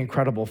is going to be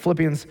incredible.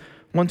 Philippians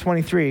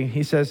 1:23,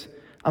 he says,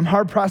 I'm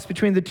hard-pressed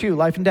between the two,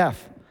 life and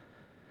death.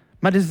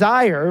 My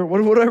desire, what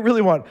do I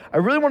really want? I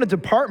really want to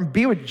depart and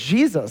be with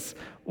Jesus.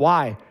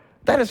 Why?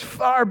 That is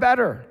far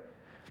better.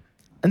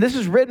 And this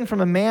is written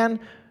from a man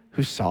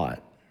who saw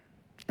it.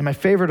 And my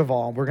favorite of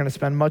all, we're going to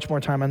spend much more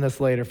time on this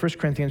later, 1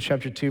 Corinthians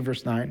chapter 2,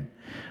 verse 9.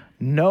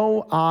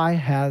 No eye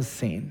has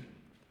seen,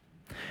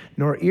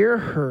 nor ear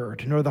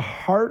heard, nor the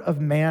heart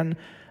of man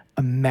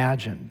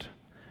imagined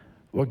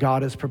what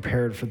God has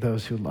prepared for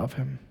those who love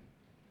him.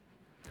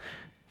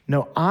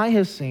 No eye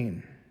has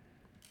seen,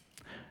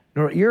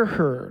 nor ear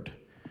heard,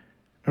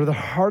 nor the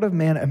heart of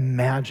man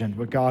imagined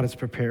what God has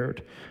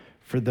prepared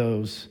for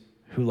those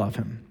who love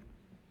him.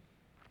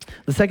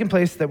 The second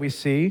place that we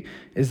see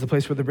is the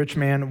place where the rich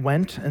man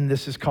went, and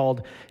this is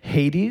called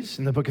Hades.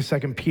 In the book of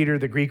 2 Peter,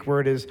 the Greek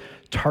word is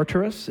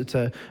Tartarus. It's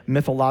a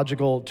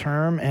mythological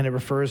term, and it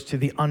refers to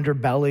the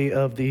underbelly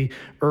of the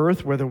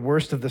earth where the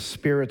worst of the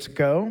spirits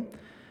go.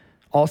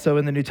 Also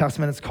in the New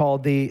Testament, it's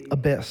called the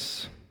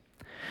abyss.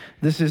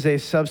 This is a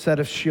subset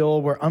of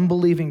Sheol where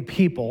unbelieving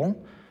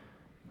people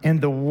and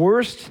the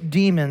worst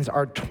demons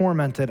are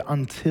tormented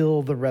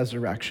until the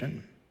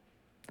resurrection.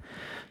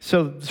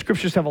 So the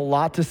scriptures have a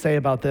lot to say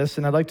about this,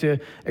 and I'd like to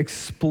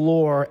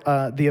explore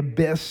the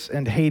abyss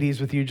and Hades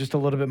with you just a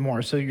little bit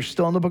more. So you're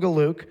still in the book of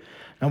Luke.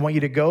 I want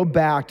you to go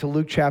back to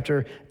Luke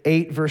chapter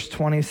 8, verse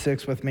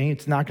 26 with me.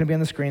 It's not going to be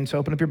on the screen, so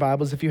open up your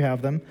Bibles if you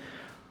have them.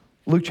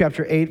 Luke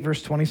chapter 8,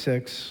 verse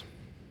 26.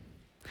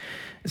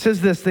 It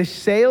says this: they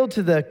sailed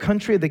to the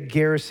country of the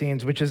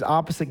Gerasenes, which is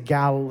opposite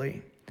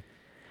Galilee.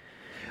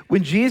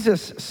 When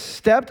Jesus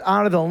stepped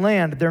out of the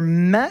land, there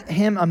met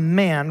him a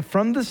man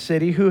from the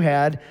city who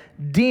had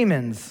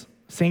demons,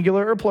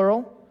 singular or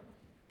plural?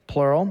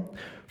 Plural.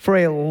 For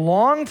a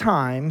long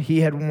time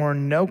he had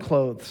worn no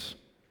clothes,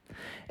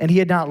 and he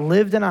had not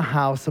lived in a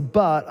house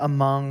but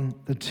among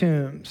the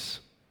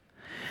tombs.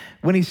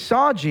 When he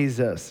saw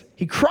Jesus,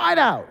 he cried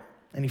out,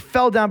 and he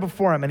fell down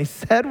before him, and he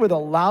said with a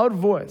loud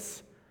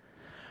voice,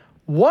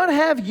 "What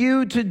have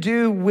you to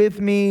do with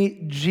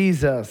me,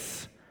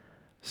 Jesus,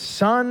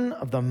 Son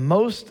of the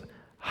Most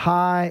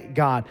High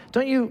God?"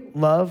 Don't you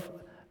love?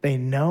 They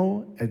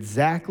know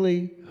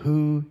exactly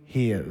who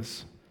he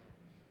is.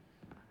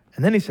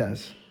 And then he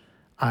says,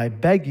 "I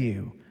beg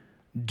you,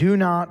 do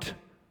not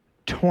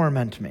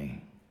torment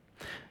me."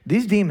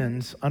 These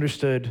demons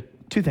understood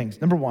two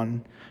things. Number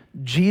one,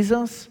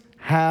 Jesus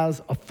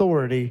has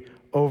authority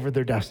over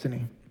their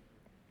destiny.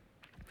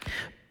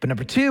 But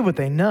number two, what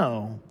they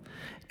know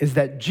is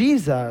that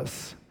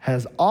Jesus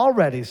has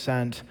already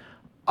sent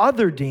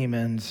other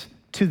demons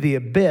to the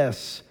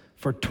abyss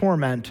for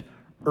torment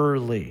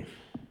early.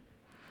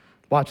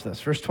 Watch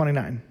this, verse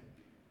 29.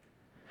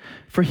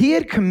 For he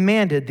had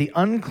commanded the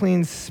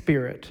unclean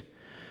spirit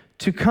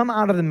to come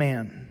out of the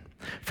man.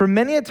 For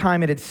many a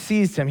time it had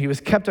seized him. He was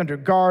kept under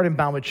guard and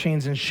bound with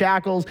chains and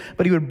shackles,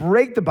 but he would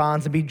break the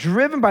bonds and be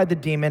driven by the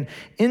demon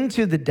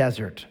into the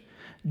desert.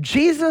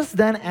 Jesus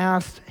then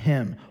asked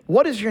him,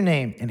 "What is your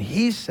name?" And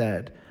he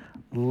said,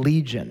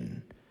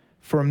 "Legion,"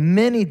 for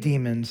many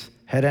demons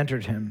had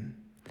entered him.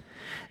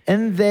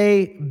 And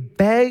they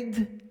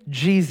begged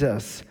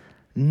Jesus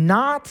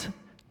not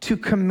to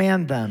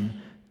command them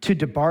to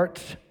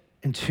depart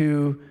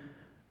into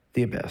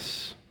the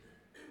abyss.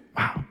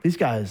 Wow, these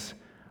guys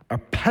are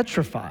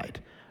petrified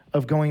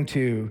of going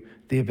to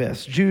the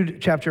abyss.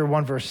 Jude chapter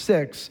 1, verse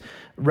 6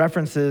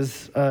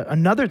 references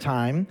another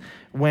time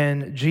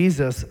when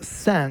Jesus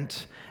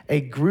sent a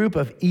group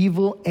of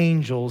evil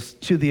angels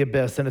to the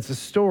abyss. And it's a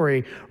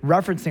story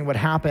referencing what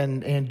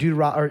happened in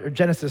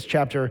Genesis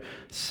chapter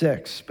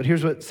 6. But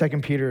here's what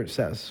 2 Peter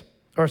says,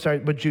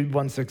 what Jude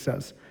 1:6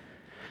 says.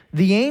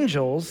 The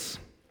angels,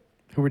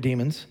 who were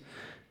demons,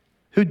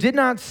 who did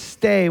not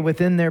stay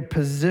within their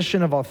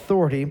position of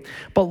authority,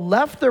 but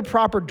left their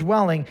proper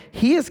dwelling,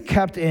 he is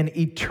kept in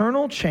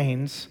eternal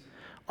chains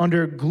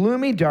under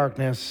gloomy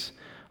darkness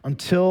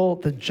until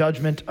the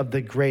judgment of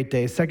the great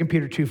day. 2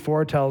 Peter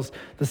 2:4 tells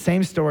the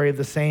same story of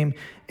the same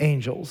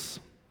angels.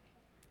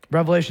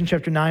 Revelation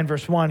chapter 9,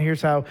 verse 1,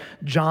 here's how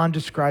John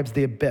describes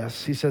the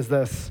abyss. He says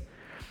this: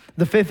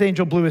 the fifth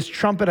angel blew his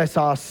trumpet. I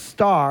saw a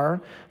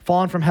star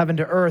fallen from heaven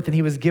to earth, and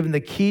he was given the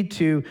key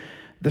to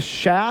the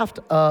shaft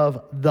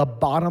of the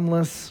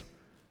bottomless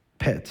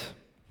pit.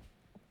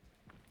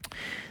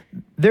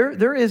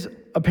 There is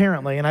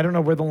apparently, and I don't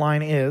know where the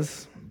line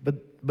is,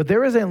 but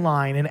there is a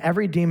line, and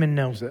every demon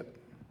knows it.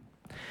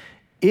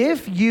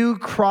 If you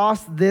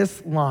cross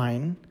this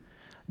line,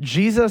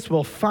 Jesus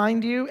will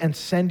find you and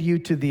send you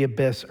to the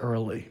abyss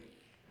early.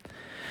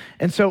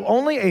 And so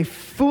only a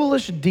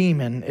foolish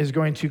demon is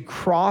going to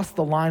cross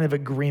the line of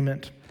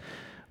agreement.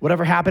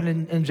 Whatever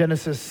happened in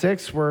Genesis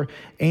 6, where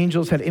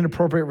angels had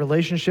inappropriate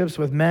relationships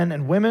with men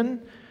and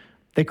women,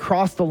 they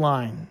crossed the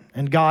line,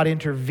 and God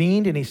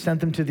intervened, and he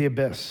sent them to the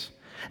abyss.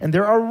 And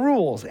there are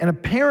rules, and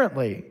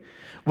apparently,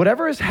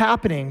 whatever is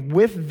happening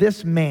with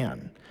this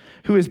man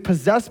who is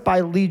possessed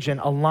by Legion,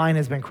 a line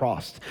has been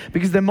crossed.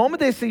 Because the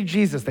moment they see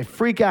Jesus, they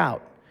freak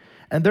out,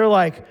 and they're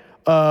like,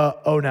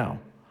 oh no,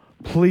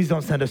 please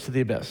don't send us to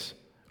the abyss.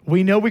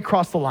 We know we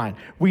crossed the line.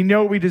 We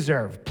know what we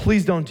deserve.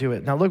 Please don't do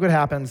it. Now look what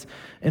happens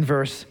in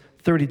verse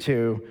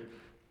 32.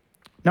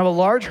 Now a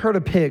large herd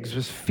of pigs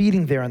was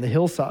feeding there on the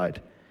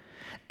hillside.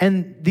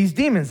 And these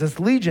demons, this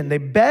legion, they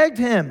begged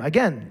him.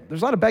 Again,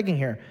 there's a lot of begging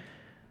here.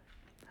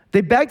 They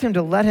begged him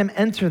to let him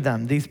enter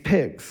them, these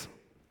pigs.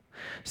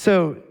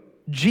 So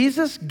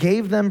Jesus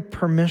gave them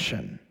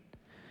permission.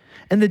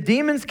 And the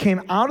demons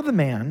came out of the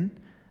man.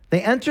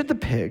 They entered the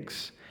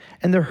pigs.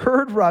 And the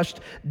herd rushed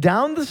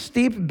down the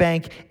steep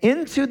bank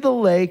into the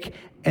lake,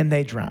 and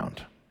they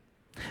drowned.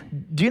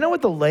 Do you know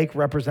what the lake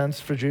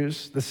represents for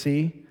Jews, the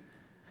sea?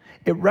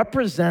 It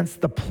represents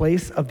the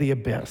place of the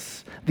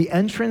abyss, the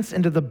entrance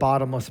into the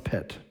bottomless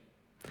pit.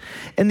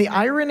 And the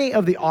irony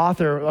of the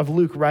author of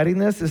Luke writing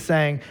this is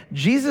saying,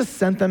 Jesus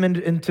sent them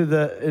into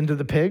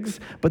the pigs,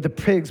 but the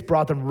pigs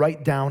brought them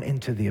right down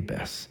into the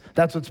abyss.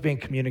 That's what's being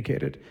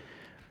communicated.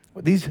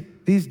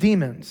 These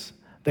demons,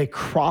 they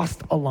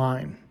crossed a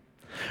line.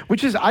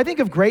 Which is, I think,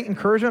 of great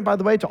encouragement, by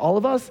the way, to all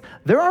of us.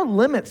 There are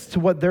limits to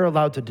what they're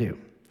allowed to do.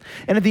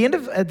 And at the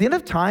end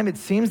of time, it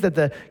seems that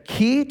the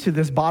key to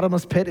this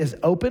bottomless pit is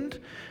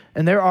opened,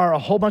 And there are a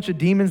whole bunch of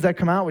demons that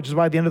come out, which is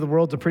why the end of the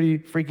world's a pretty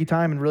freaky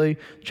time and really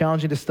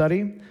challenging to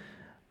study.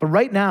 But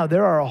right now,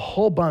 there are a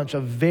whole bunch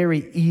of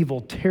very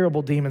evil,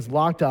 terrible demons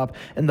locked up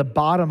in the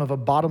bottom of a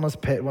bottomless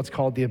pit, what's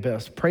called the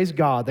abyss. Praise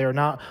God, they are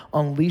not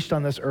unleashed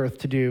on this earth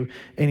to do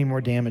any more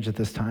damage at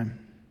this time.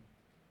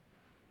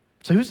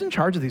 So who's in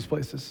charge of these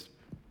places?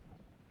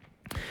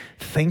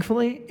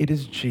 Thankfully, it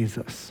is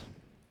Jesus.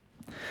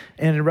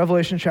 And in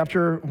Revelation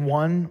chapter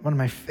 1 of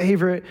my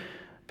favorite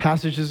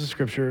passages of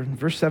Scripture,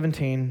 verse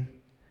 17,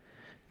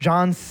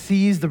 John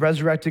sees the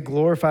resurrected,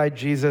 glorified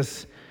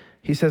Jesus.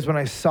 He says, when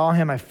I saw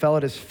him, I fell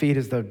at his feet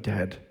as though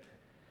dead.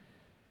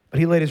 But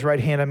he laid his right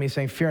hand on me,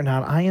 saying, fear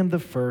not, I am the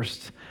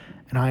first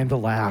and I am the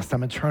last.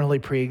 I'm eternally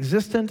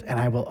pre-existent and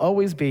I will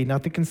always be.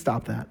 Nothing can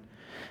stop that.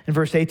 In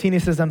verse 18, he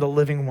says, I'm the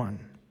living one.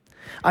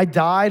 I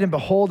died, and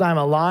behold, I'm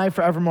alive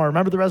forevermore.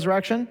 Remember the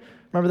resurrection?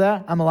 Remember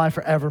that? I'm alive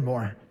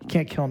forevermore. You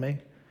can't kill me.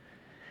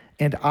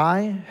 And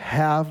I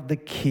have the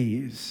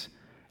keys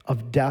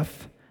of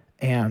death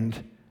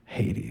and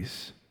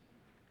Hades.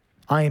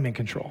 I am in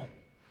control.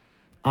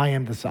 I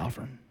am the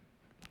sovereign.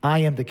 I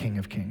am the King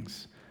of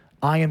kings.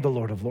 I am the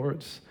Lord of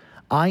lords.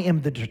 I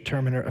am the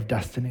determiner of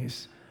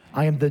destinies.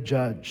 I am the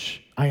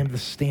judge. I am the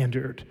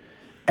standard.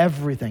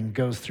 Everything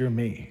goes through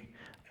me.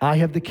 I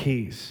have the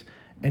keys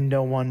and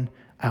no one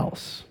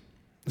else.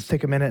 Let's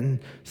take a minute and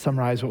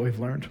summarize what we've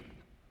learned.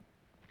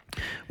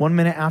 1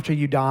 minute after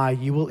you die,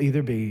 you will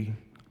either be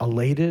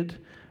elated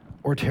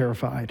or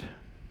terrified.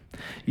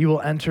 You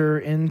will enter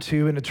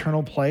into an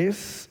eternal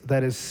place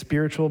that is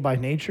spiritual by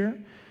nature,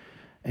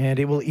 and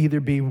it will either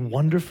be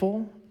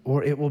wonderful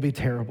or it will be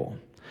terrible.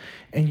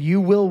 And you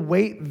will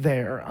wait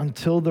there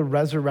until the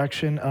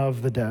resurrection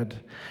of the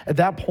dead. At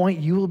that point,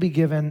 you will be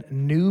given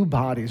new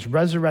bodies,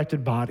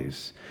 resurrected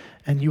bodies,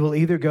 and you will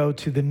either go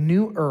to the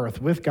new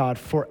earth with God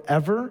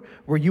forever,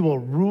 where you will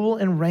rule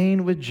and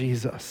reign with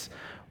Jesus,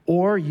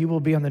 or you will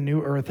be on the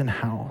new earth in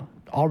hell.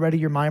 Already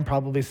your mind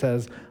probably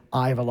says,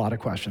 I have a lot of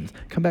questions.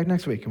 Come back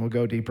next week and we'll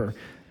go deeper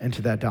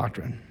into that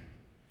doctrine.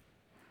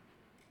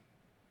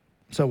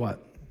 So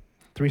what?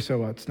 3 so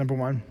whats. Number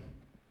 1,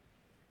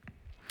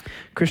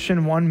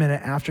 Christian, 1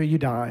 minute after you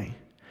die,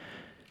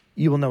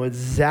 you will know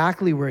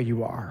exactly where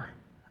you are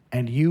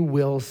and you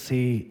will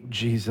see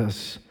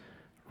Jesus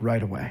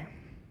right away.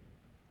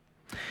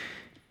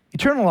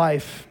 Eternal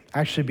life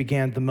actually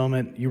began the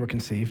moment you were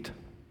conceived.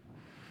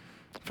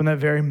 From that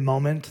very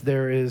moment,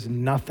 there is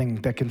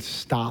nothing that can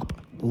stop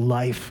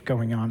life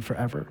going on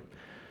forever.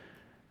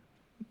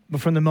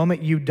 But from the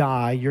moment you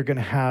die, you're going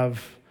to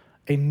have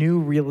a new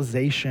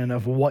realization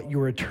of what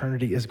your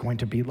eternity is going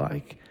to be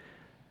like.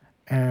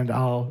 And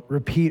I'll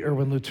repeat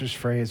Erwin Lutzer's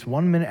phrase,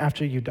 1 minute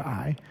after you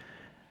die,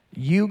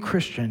 you,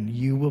 Christian,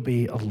 you will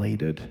be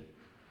elated.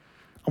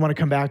 I want to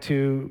come back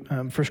to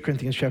 1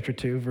 Corinthians chapter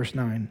 2, verse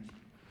 9.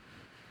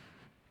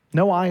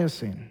 No eye has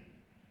seen,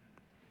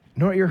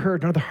 nor ear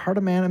heard, nor the heart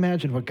of man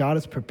imagined what God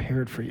has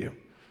prepared for you.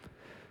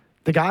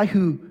 The guy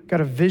who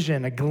got a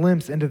vision, a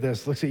glimpse into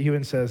this, looks at you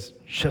and says,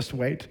 just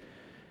wait.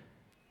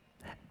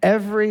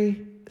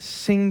 Every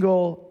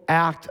single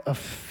act of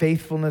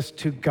faithfulness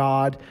to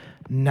God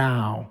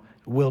now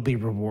will be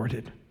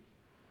rewarded.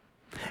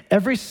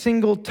 Every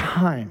single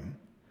time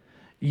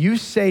you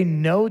say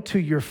no to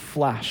your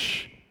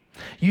flesh,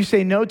 you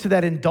say no to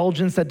that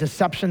indulgence, that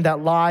deception, that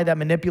lie, that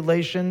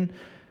manipulation,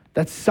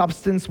 that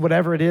substance,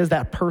 whatever it is,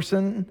 that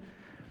person,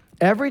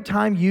 every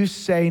time you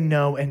say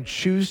no and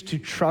choose to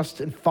trust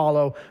and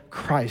follow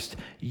Christ,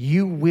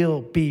 you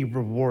will be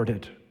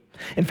rewarded.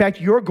 In fact,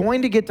 you're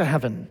going to get to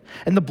heaven,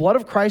 and the blood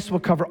of Christ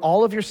will cover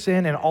all of your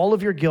sin and all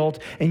of your guilt,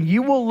 and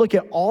you will look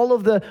at all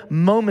of the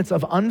moments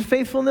of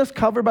unfaithfulness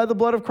covered by the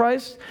blood of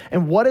Christ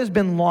and what has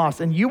been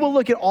lost, and you will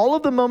look at all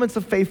of the moments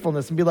of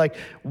faithfulness and be like,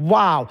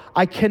 wow,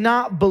 I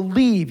cannot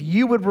believe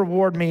you would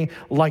reward me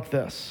like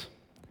this.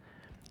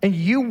 And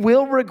you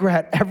will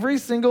regret every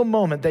single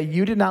moment that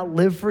you did not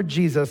live for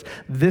Jesus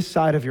this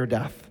side of your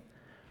death.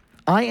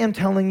 I am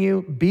telling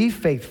you, be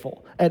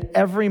faithful at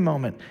every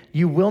moment.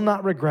 You will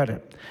not regret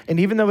it. And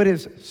even though it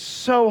is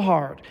so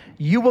hard,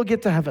 you will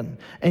get to heaven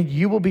and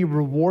you will be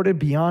rewarded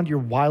beyond your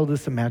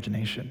wildest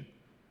imagination.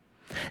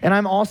 And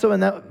I'm also in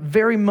that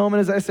very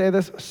moment, as I say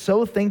this,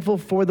 so thankful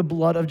for the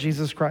blood of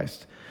Jesus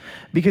Christ.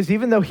 Because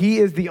even though he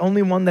is the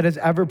only one that is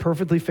ever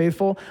perfectly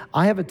faithful,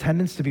 I have a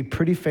tendency to be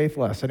pretty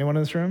faithless. Anyone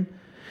in this room?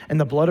 And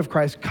the blood of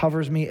Christ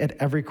covers me at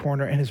every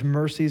corner, and his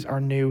mercies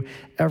are new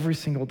every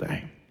single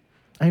day.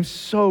 I am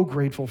so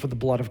grateful for the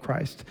blood of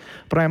Christ,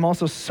 but I am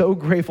also so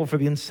grateful for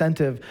the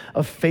incentive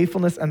of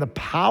faithfulness and the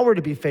power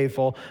to be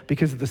faithful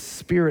because of the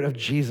Spirit of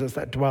Jesus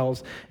that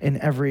dwells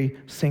in every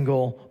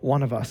single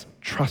one of us.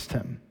 Trust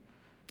him.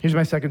 Here's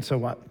my second so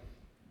what.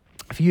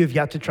 If you have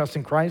yet to trust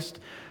in Christ,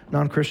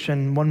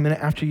 non-Christian, 1 minute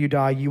after you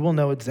die, you will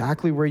know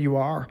exactly where you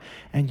are,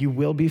 and you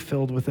will be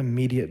filled with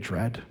immediate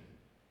dread.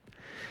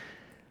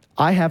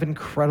 I have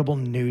incredible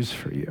news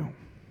for you.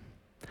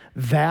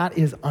 That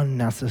is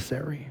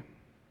unnecessary.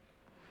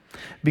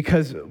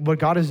 Because what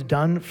God has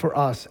done for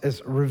us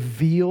is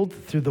revealed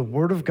through the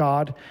Word of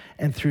God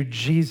and through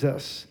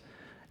Jesus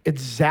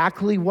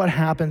exactly what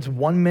happens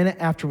 1 minute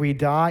after we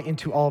die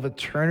into all of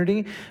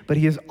eternity, but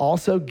he has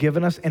also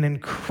given us an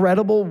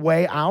incredible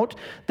way out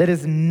that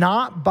is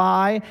not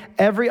by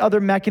every other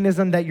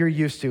mechanism that you're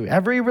used to.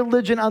 Every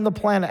religion on the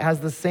planet has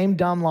the same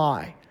dumb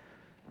lie.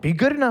 Be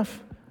good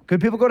enough. Good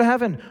people go to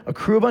heaven.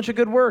 Accrue a bunch of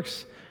good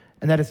works.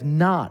 And that is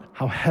not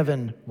how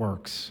heaven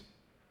works.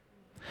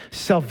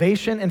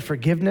 Salvation and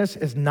forgiveness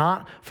is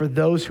not for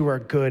those who are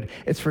good.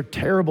 It's for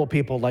terrible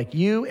people like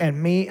you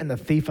and me and the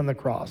thief on the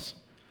cross.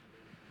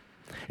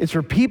 It's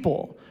for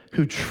people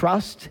who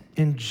trust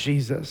in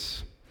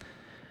Jesus.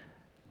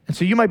 And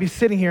so you might be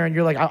sitting here and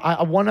you're like,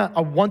 I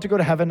want to go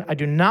to heaven. I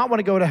do not want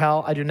to go to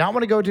hell. I do not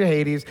want to go to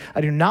Hades.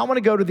 I do not want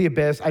to go to the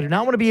abyss. I do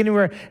not want to be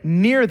anywhere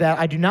near that.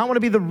 I do not want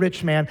to be the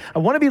rich man. I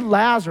want to be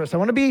Lazarus. I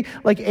want to be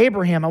like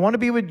Abraham. I want to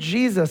be with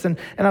Jesus. And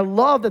I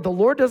love that the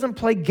Lord doesn't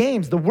play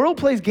games. The world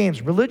plays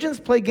games. Religions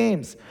play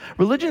games.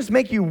 Religions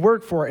make you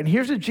work for it. And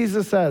here's what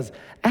Jesus says.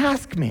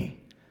 Ask me.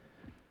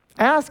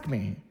 Ask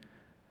me.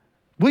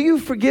 Will you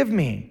forgive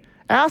me?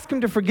 Ask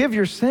him to forgive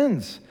your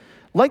sins.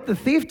 Like the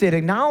thief did,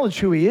 acknowledge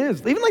who he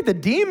is. Even like the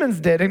demons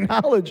did,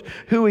 acknowledge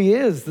who he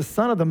is, the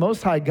Son of the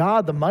Most High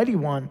God, the Mighty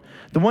One,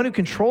 the one who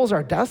controls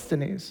our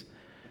destinies.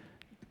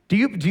 Do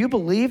you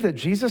believe that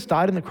Jesus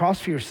died on the cross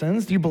for your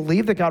sins? Do you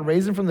believe that God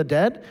raised him from the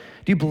dead?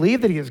 Do you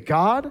believe that he is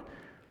God?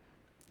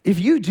 If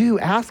you do,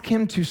 ask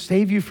him to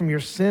save you from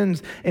your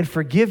sins and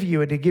forgive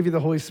you and to give you the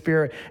Holy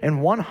Spirit. And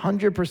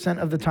 100%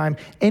 of the time,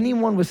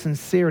 anyone with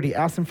sincerity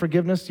asks him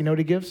forgiveness. Do you know what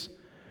he gives?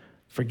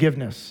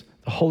 Forgiveness,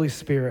 the Holy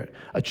Spirit,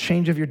 a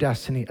change of your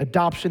destiny,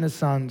 adoption as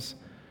sons,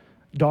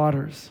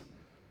 daughters.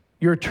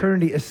 Your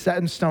eternity is set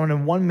in stone,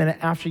 and 1 minute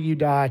after you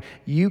die,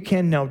 you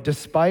can know,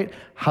 despite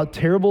how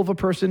terrible of a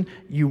person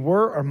you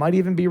were or might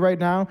even be right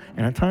now,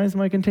 and at times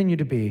might continue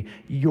to be,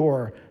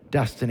 your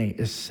destiny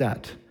is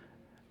set.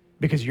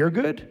 Because you're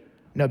good?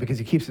 No, because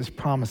he keeps his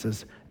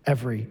promises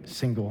every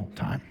single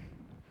time.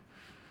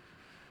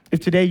 If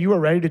today you are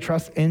ready to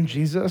trust in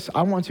Jesus,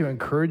 I want to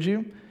encourage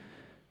you.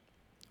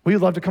 We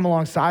would love to come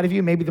alongside of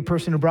you. Maybe the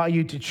person who brought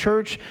you to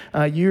church,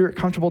 you're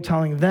comfortable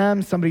telling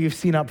them, somebody you've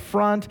seen up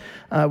front.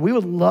 We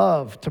would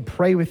love to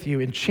pray with you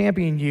and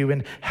champion you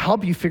and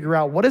help you figure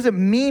out what does it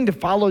mean to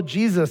follow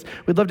Jesus.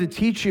 We'd love to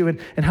teach you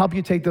and help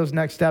you take those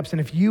next steps.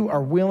 And if you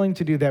are willing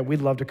to do that,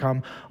 we'd love to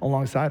come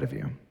alongside of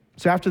you.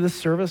 So after this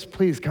service,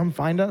 please come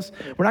find us.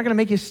 We're not going to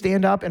make you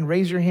stand up and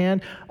raise your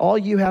hand. All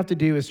you have to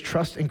do is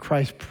trust in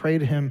Christ. Pray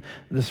to him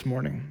this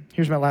morning.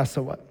 Here's my last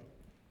so what.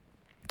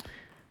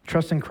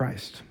 Trust in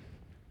Christ.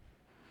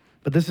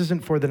 But this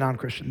isn't for the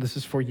non-Christian. This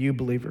is for you,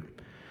 believer.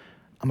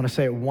 I'm going to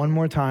say it one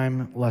more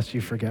time, lest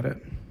you forget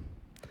it.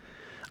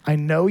 I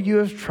know you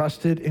have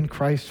trusted in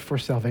Christ for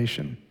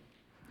salvation,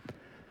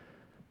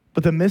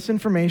 but the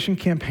misinformation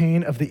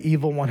campaign of the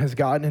evil one has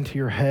gotten into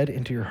your head,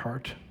 into your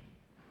heart,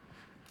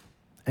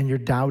 and you're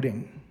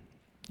doubting.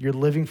 You're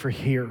living for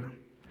here.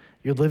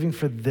 You're living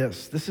for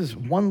this. This is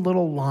one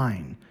little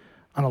line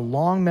on a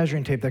long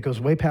measuring tape that goes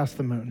way past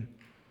the moon.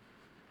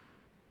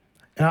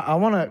 And I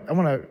want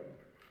to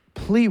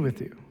plead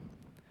with you,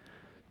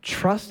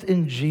 trust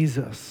in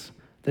Jesus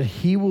that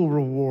he will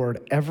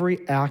reward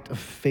every act of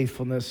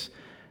faithfulness,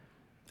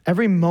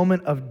 every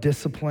moment of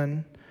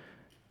discipline,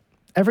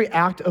 every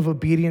act of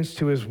obedience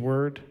to his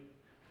word.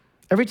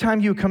 Every time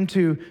you come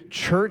to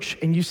church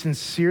and you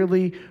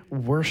sincerely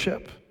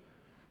worship,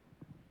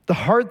 the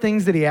hard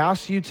things that he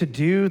asks you to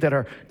do that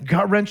are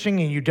gut-wrenching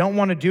and you don't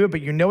want to do it,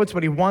 but you know it's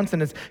what he wants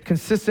and it's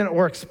consistent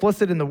or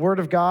explicit in the word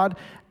of God,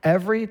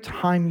 every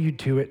time you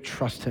do it,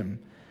 trust him.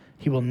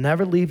 He will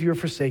never leave you or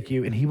forsake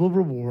you, and he will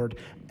reward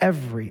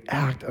every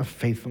act of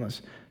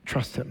faithfulness.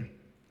 Trust him.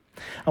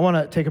 I want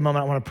to take a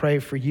moment. I want to pray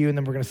for you, and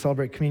then we're going to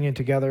celebrate communion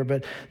together.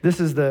 But this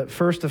is the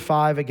first of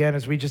 5, again,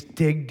 as we just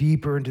dig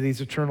deeper into these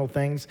eternal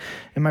things.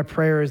 And my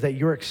prayer is that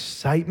your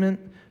excitement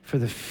for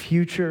the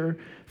future,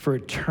 for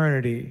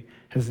eternity,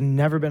 has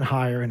never been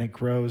higher, and it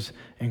grows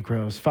and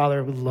grows.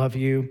 Father, we love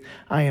you.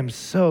 I am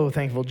so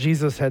thankful.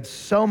 Jesus had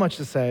so much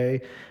to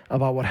say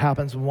about what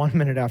happens 1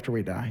 minute after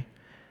we die.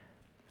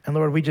 And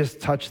Lord, we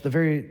just touched the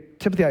very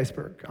tip of the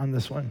iceberg on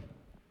this one.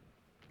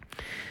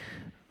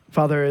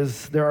 Father,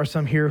 as there are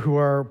some here who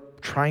are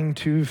trying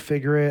to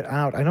figure it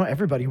out, I know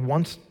everybody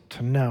wants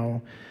to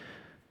know,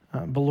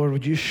 but Lord,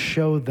 would you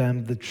show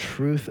them the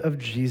truth of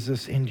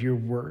Jesus in your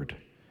word?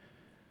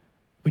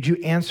 Would you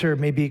answer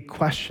maybe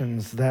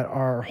questions that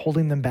are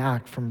holding them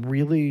back from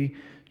really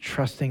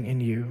trusting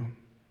in you?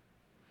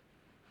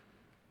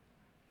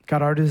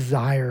 God, our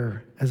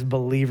desire as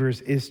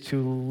believers is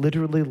to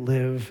literally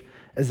live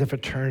as if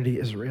eternity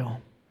is real.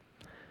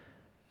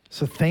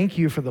 So thank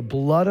you for the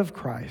blood of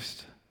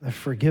Christ that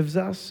forgives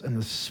us and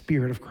the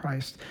Spirit of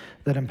Christ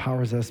that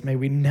empowers us. May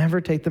we never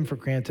take them for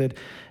granted.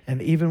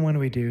 And even when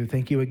we do,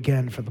 thank you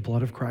again for the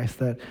blood of Christ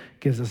that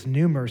gives us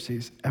new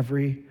mercies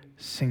every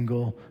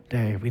single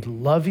day. We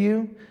love you,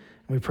 and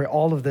we pray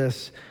all of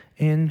this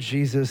in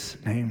Jesus'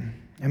 name.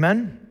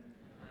 Amen?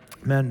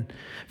 Amen.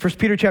 1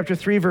 Peter chapter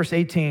 3, verse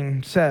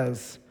 18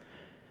 says,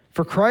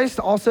 "For Christ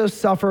also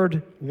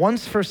suffered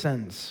once for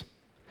sins,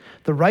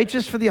 the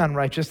righteous for the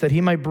unrighteous, that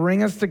he might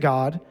bring us to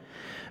God,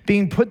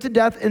 being put to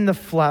death in the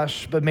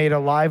flesh, but made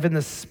alive in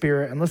the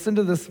spirit. And listen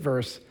to this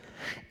verse,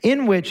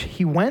 in which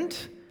he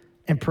went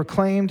and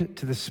proclaimed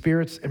to the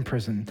spirits in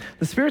prison.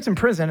 The spirits in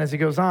prison, as he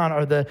goes on,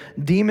 are the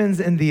demons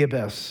in the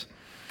abyss.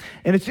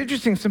 And it's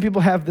interesting, some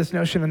people have this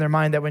notion in their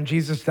mind that when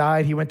Jesus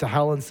died, he went to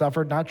hell and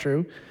suffered. Not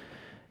true.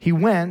 He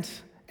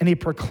went and he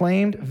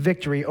proclaimed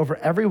victory over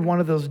every one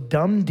of those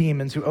dumb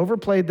demons who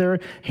overplayed their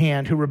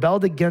hand, who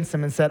rebelled against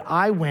him and said,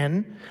 I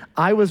win.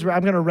 I'm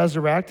going to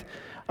resurrect.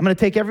 I'm going to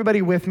take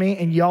everybody with me,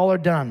 and y'all are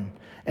done.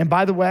 And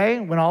by the way,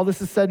 when all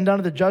this is said and done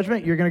at the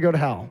judgment, you're going to go to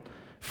hell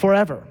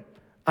forever.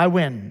 I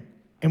win.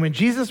 And when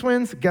Jesus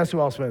wins, guess who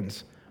else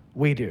wins?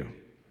 We do.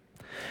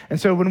 And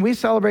so when we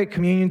celebrate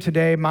communion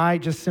today, my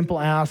just simple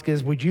ask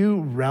is, would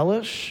you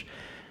relish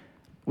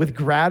with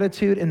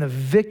gratitude in the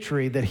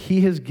victory that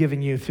he has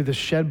given you through the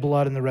shed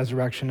blood and the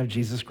resurrection of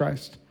Jesus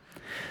Christ?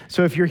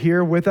 So if you're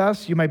here with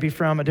us, you might be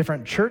from a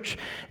different church,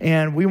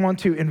 and we want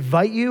to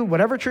invite you,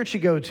 whatever church you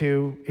go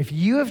to, if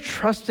you have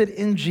trusted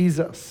in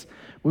Jesus,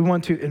 we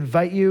want to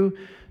invite you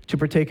to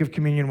partake of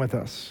communion with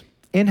us.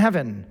 In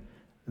heaven,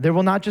 there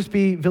will not just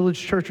be village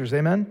churchers,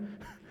 amen?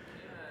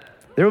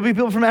 There will be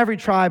people from every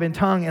tribe and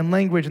tongue and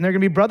language, and they're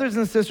going to be brothers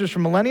and sisters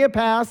from millennia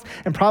past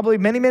and probably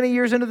many, many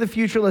years into the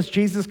future, lest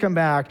Jesus come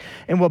back.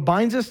 And what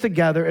binds us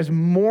together is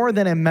more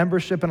than a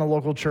membership in a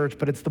local church,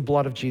 but it's the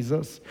blood of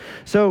Jesus.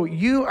 So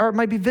you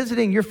might be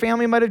visiting, your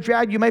family might have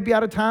dragged, you might be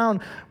out of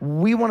town.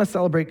 We want to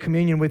celebrate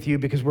communion with you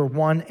because we're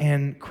one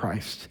in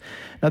Christ.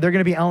 Now, there are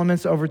going to be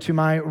elements over to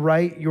my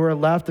right, your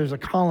left. There's a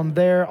column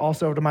there,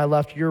 also over to my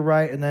left, your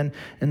right, and then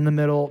in the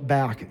middle,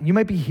 back. You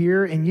might be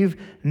here and you've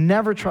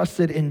never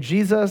trusted in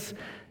Jesus.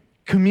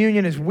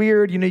 Communion is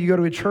weird. You go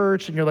to a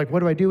church and you're like, what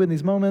do I do in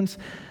these moments?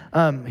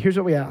 Here's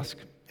what we ask.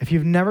 If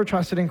you've never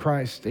trusted in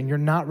Christ and you're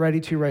not ready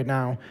to right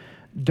now,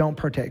 don't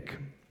partake.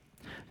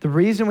 The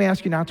reason we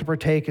ask you not to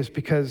partake is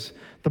because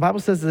the Bible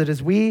says that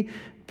as we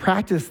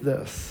practice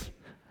this,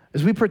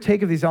 as we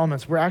partake of these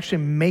elements, we're actually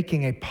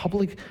making a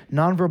public,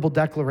 nonverbal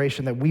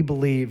declaration that we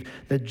believe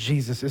that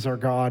Jesus is our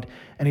God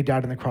and he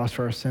died on the cross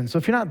for our sins. So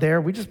if you're not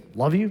there, we just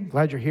love you,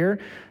 glad you're here,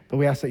 but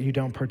we ask that you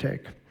don't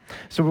partake.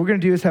 So what we're going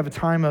to do is have a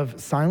time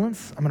of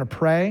silence. I'm going to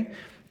pray,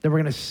 then we're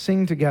going to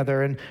sing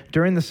together. And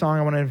during the song,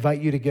 I want to invite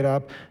you to get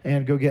up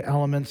and go get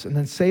elements and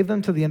then save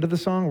them to the end of the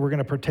song. We're going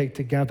to partake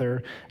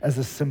together as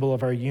a symbol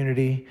of our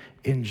unity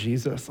in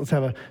Jesus. Let's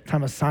have a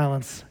time of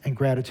silence and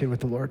gratitude with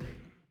the Lord.